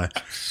 Vi.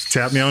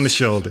 Tap me on the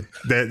shoulder.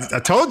 I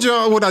told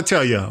y'all what I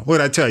tell y'all.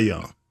 I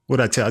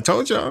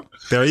told y'all.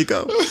 There you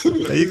go. All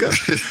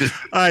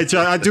right,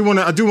 y'all. I do want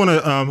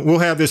to. We'll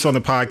have this on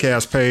the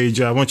podcast page.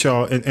 I want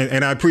y'all,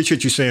 and I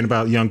appreciate you saying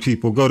about young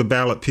people. Go to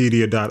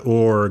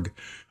ballotpedia.org.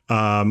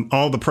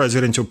 all the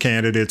presidential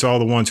candidates, all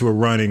the ones who are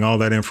running, all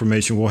that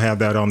information. We'll have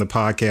that on the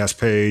podcast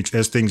page.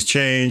 As things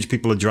change,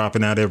 people are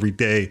dropping out every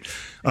day.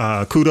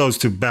 Kudos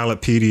to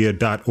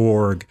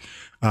ballotpedia.org.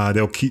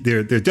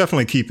 They're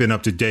definitely keeping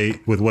up to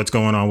date with what's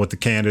going on with the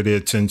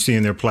candidates and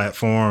seeing their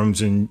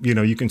platforms. And,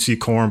 you can see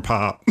Corn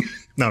Pop.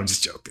 No, I'm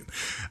just joking.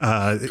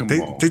 I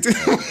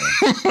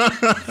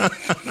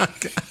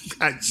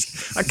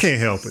can't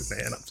help it,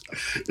 man.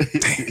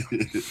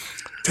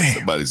 Damn.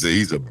 Somebody say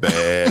he's a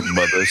bad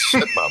mother.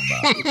 Shut my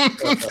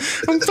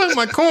mouth. I'm talking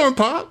about Corn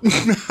Pop.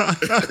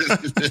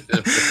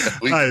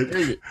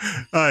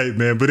 All right,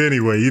 man. But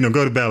anyway,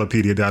 go to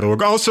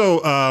ballotpedia.org.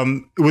 Also,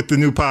 with the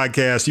new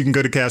podcast, you can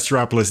go to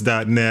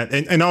castropolis.net.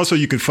 And also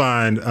you can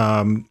find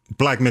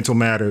Black Mental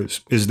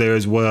Matters is there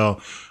as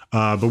well.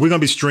 But we're going to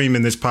be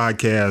streaming this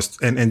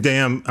podcast. And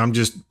damn, I'm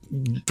just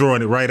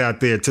throwing it right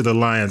out there to the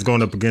Lions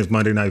going up against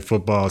Monday Night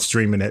Football,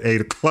 streaming at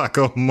 8:00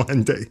 on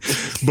Monday.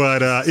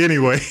 But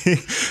anyway,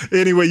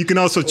 you can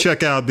also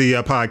check out the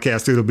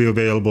podcast. It'll be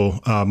available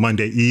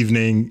Monday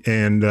evening,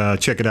 and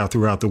check it out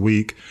throughout the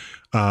week.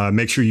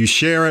 Make sure you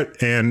share it.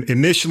 And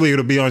initially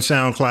it'll be on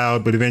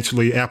SoundCloud, but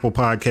eventually Apple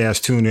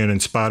Podcasts, TuneIn,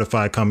 and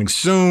Spotify coming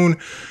soon.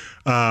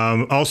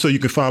 Also, you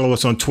can follow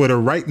us on Twitter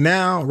right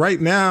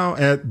now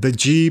at the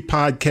G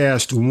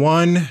Podcast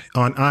 1,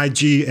 on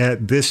IG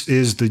at This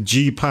Is the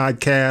G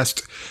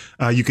Podcast.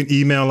 You can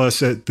email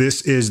us at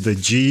This Is the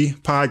G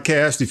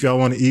Podcast if y'all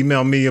want to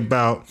email me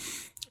about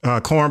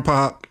Corn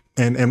Pop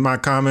and my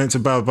comments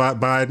about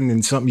Biden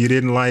and something you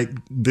didn't like.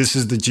 This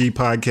is the G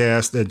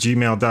Podcast at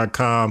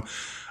gmail.com.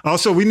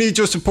 Also, we need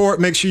your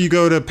support. Make sure you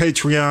go to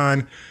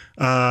Patreon.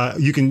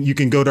 You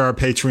can go to our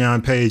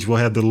Patreon page. We'll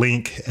have the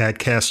link at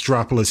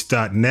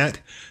castropolis.net.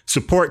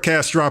 Support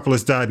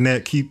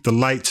castropolis.net. Keep the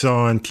lights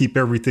on. Keep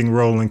everything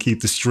rolling.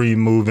 Keep the stream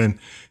moving.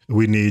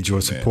 We need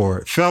your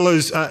support.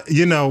 Fellas,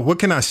 what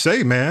can I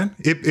say, man?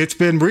 It's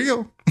been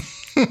real.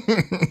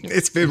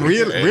 It's been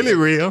really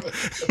real.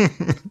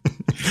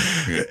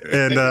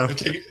 And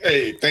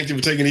hey, thank you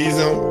for taking it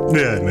easy on.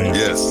 Yeah, man.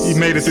 Yes. You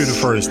made it through the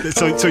first.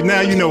 So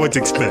now you know what to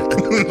expect.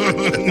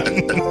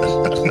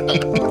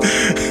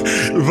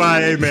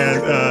 Bye, hey,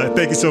 man.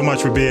 Thank you so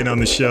much for being on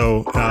the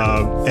show.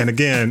 And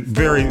again,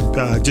 very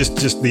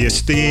just the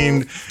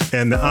esteemed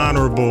and the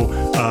honorable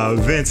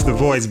Vince the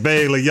Voice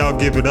Bailey. Y'all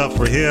give it up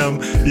for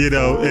him. I'm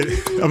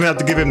gonna have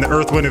to give him the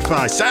Earth, Wind, and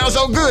Fire. Sounds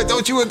so good,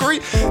 don't you agree?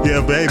 Yeah,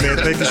 but hey, man,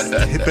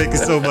 thank you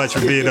so much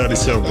for being on the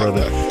show,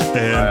 brother.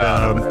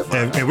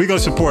 And we're gonna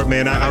support,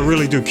 man. I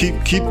really do.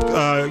 Keep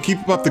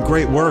up the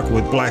great work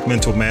with Black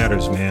Mental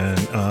Matters, man.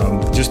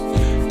 Just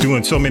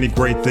doing so many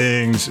great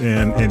things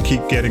and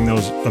keep getting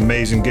those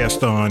amazing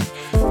guests on.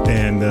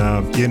 And,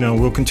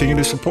 we'll continue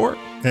to support.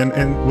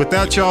 And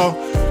without y'all,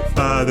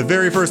 the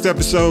very first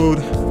episode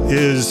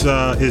is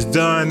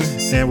done,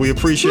 and we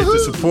appreciate the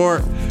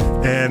support.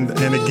 And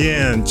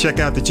again, check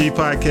out the G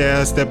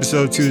Podcast.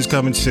 Episode 2 is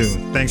coming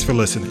soon. Thanks for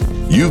listening.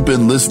 You've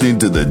been listening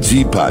to the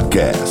G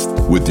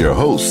Podcast with your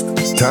host,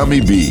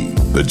 Tommy B.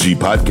 The G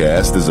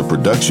Podcast is a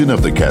production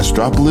of the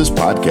Castropolis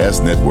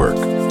Podcast Network.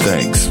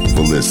 Thanks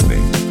for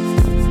listening.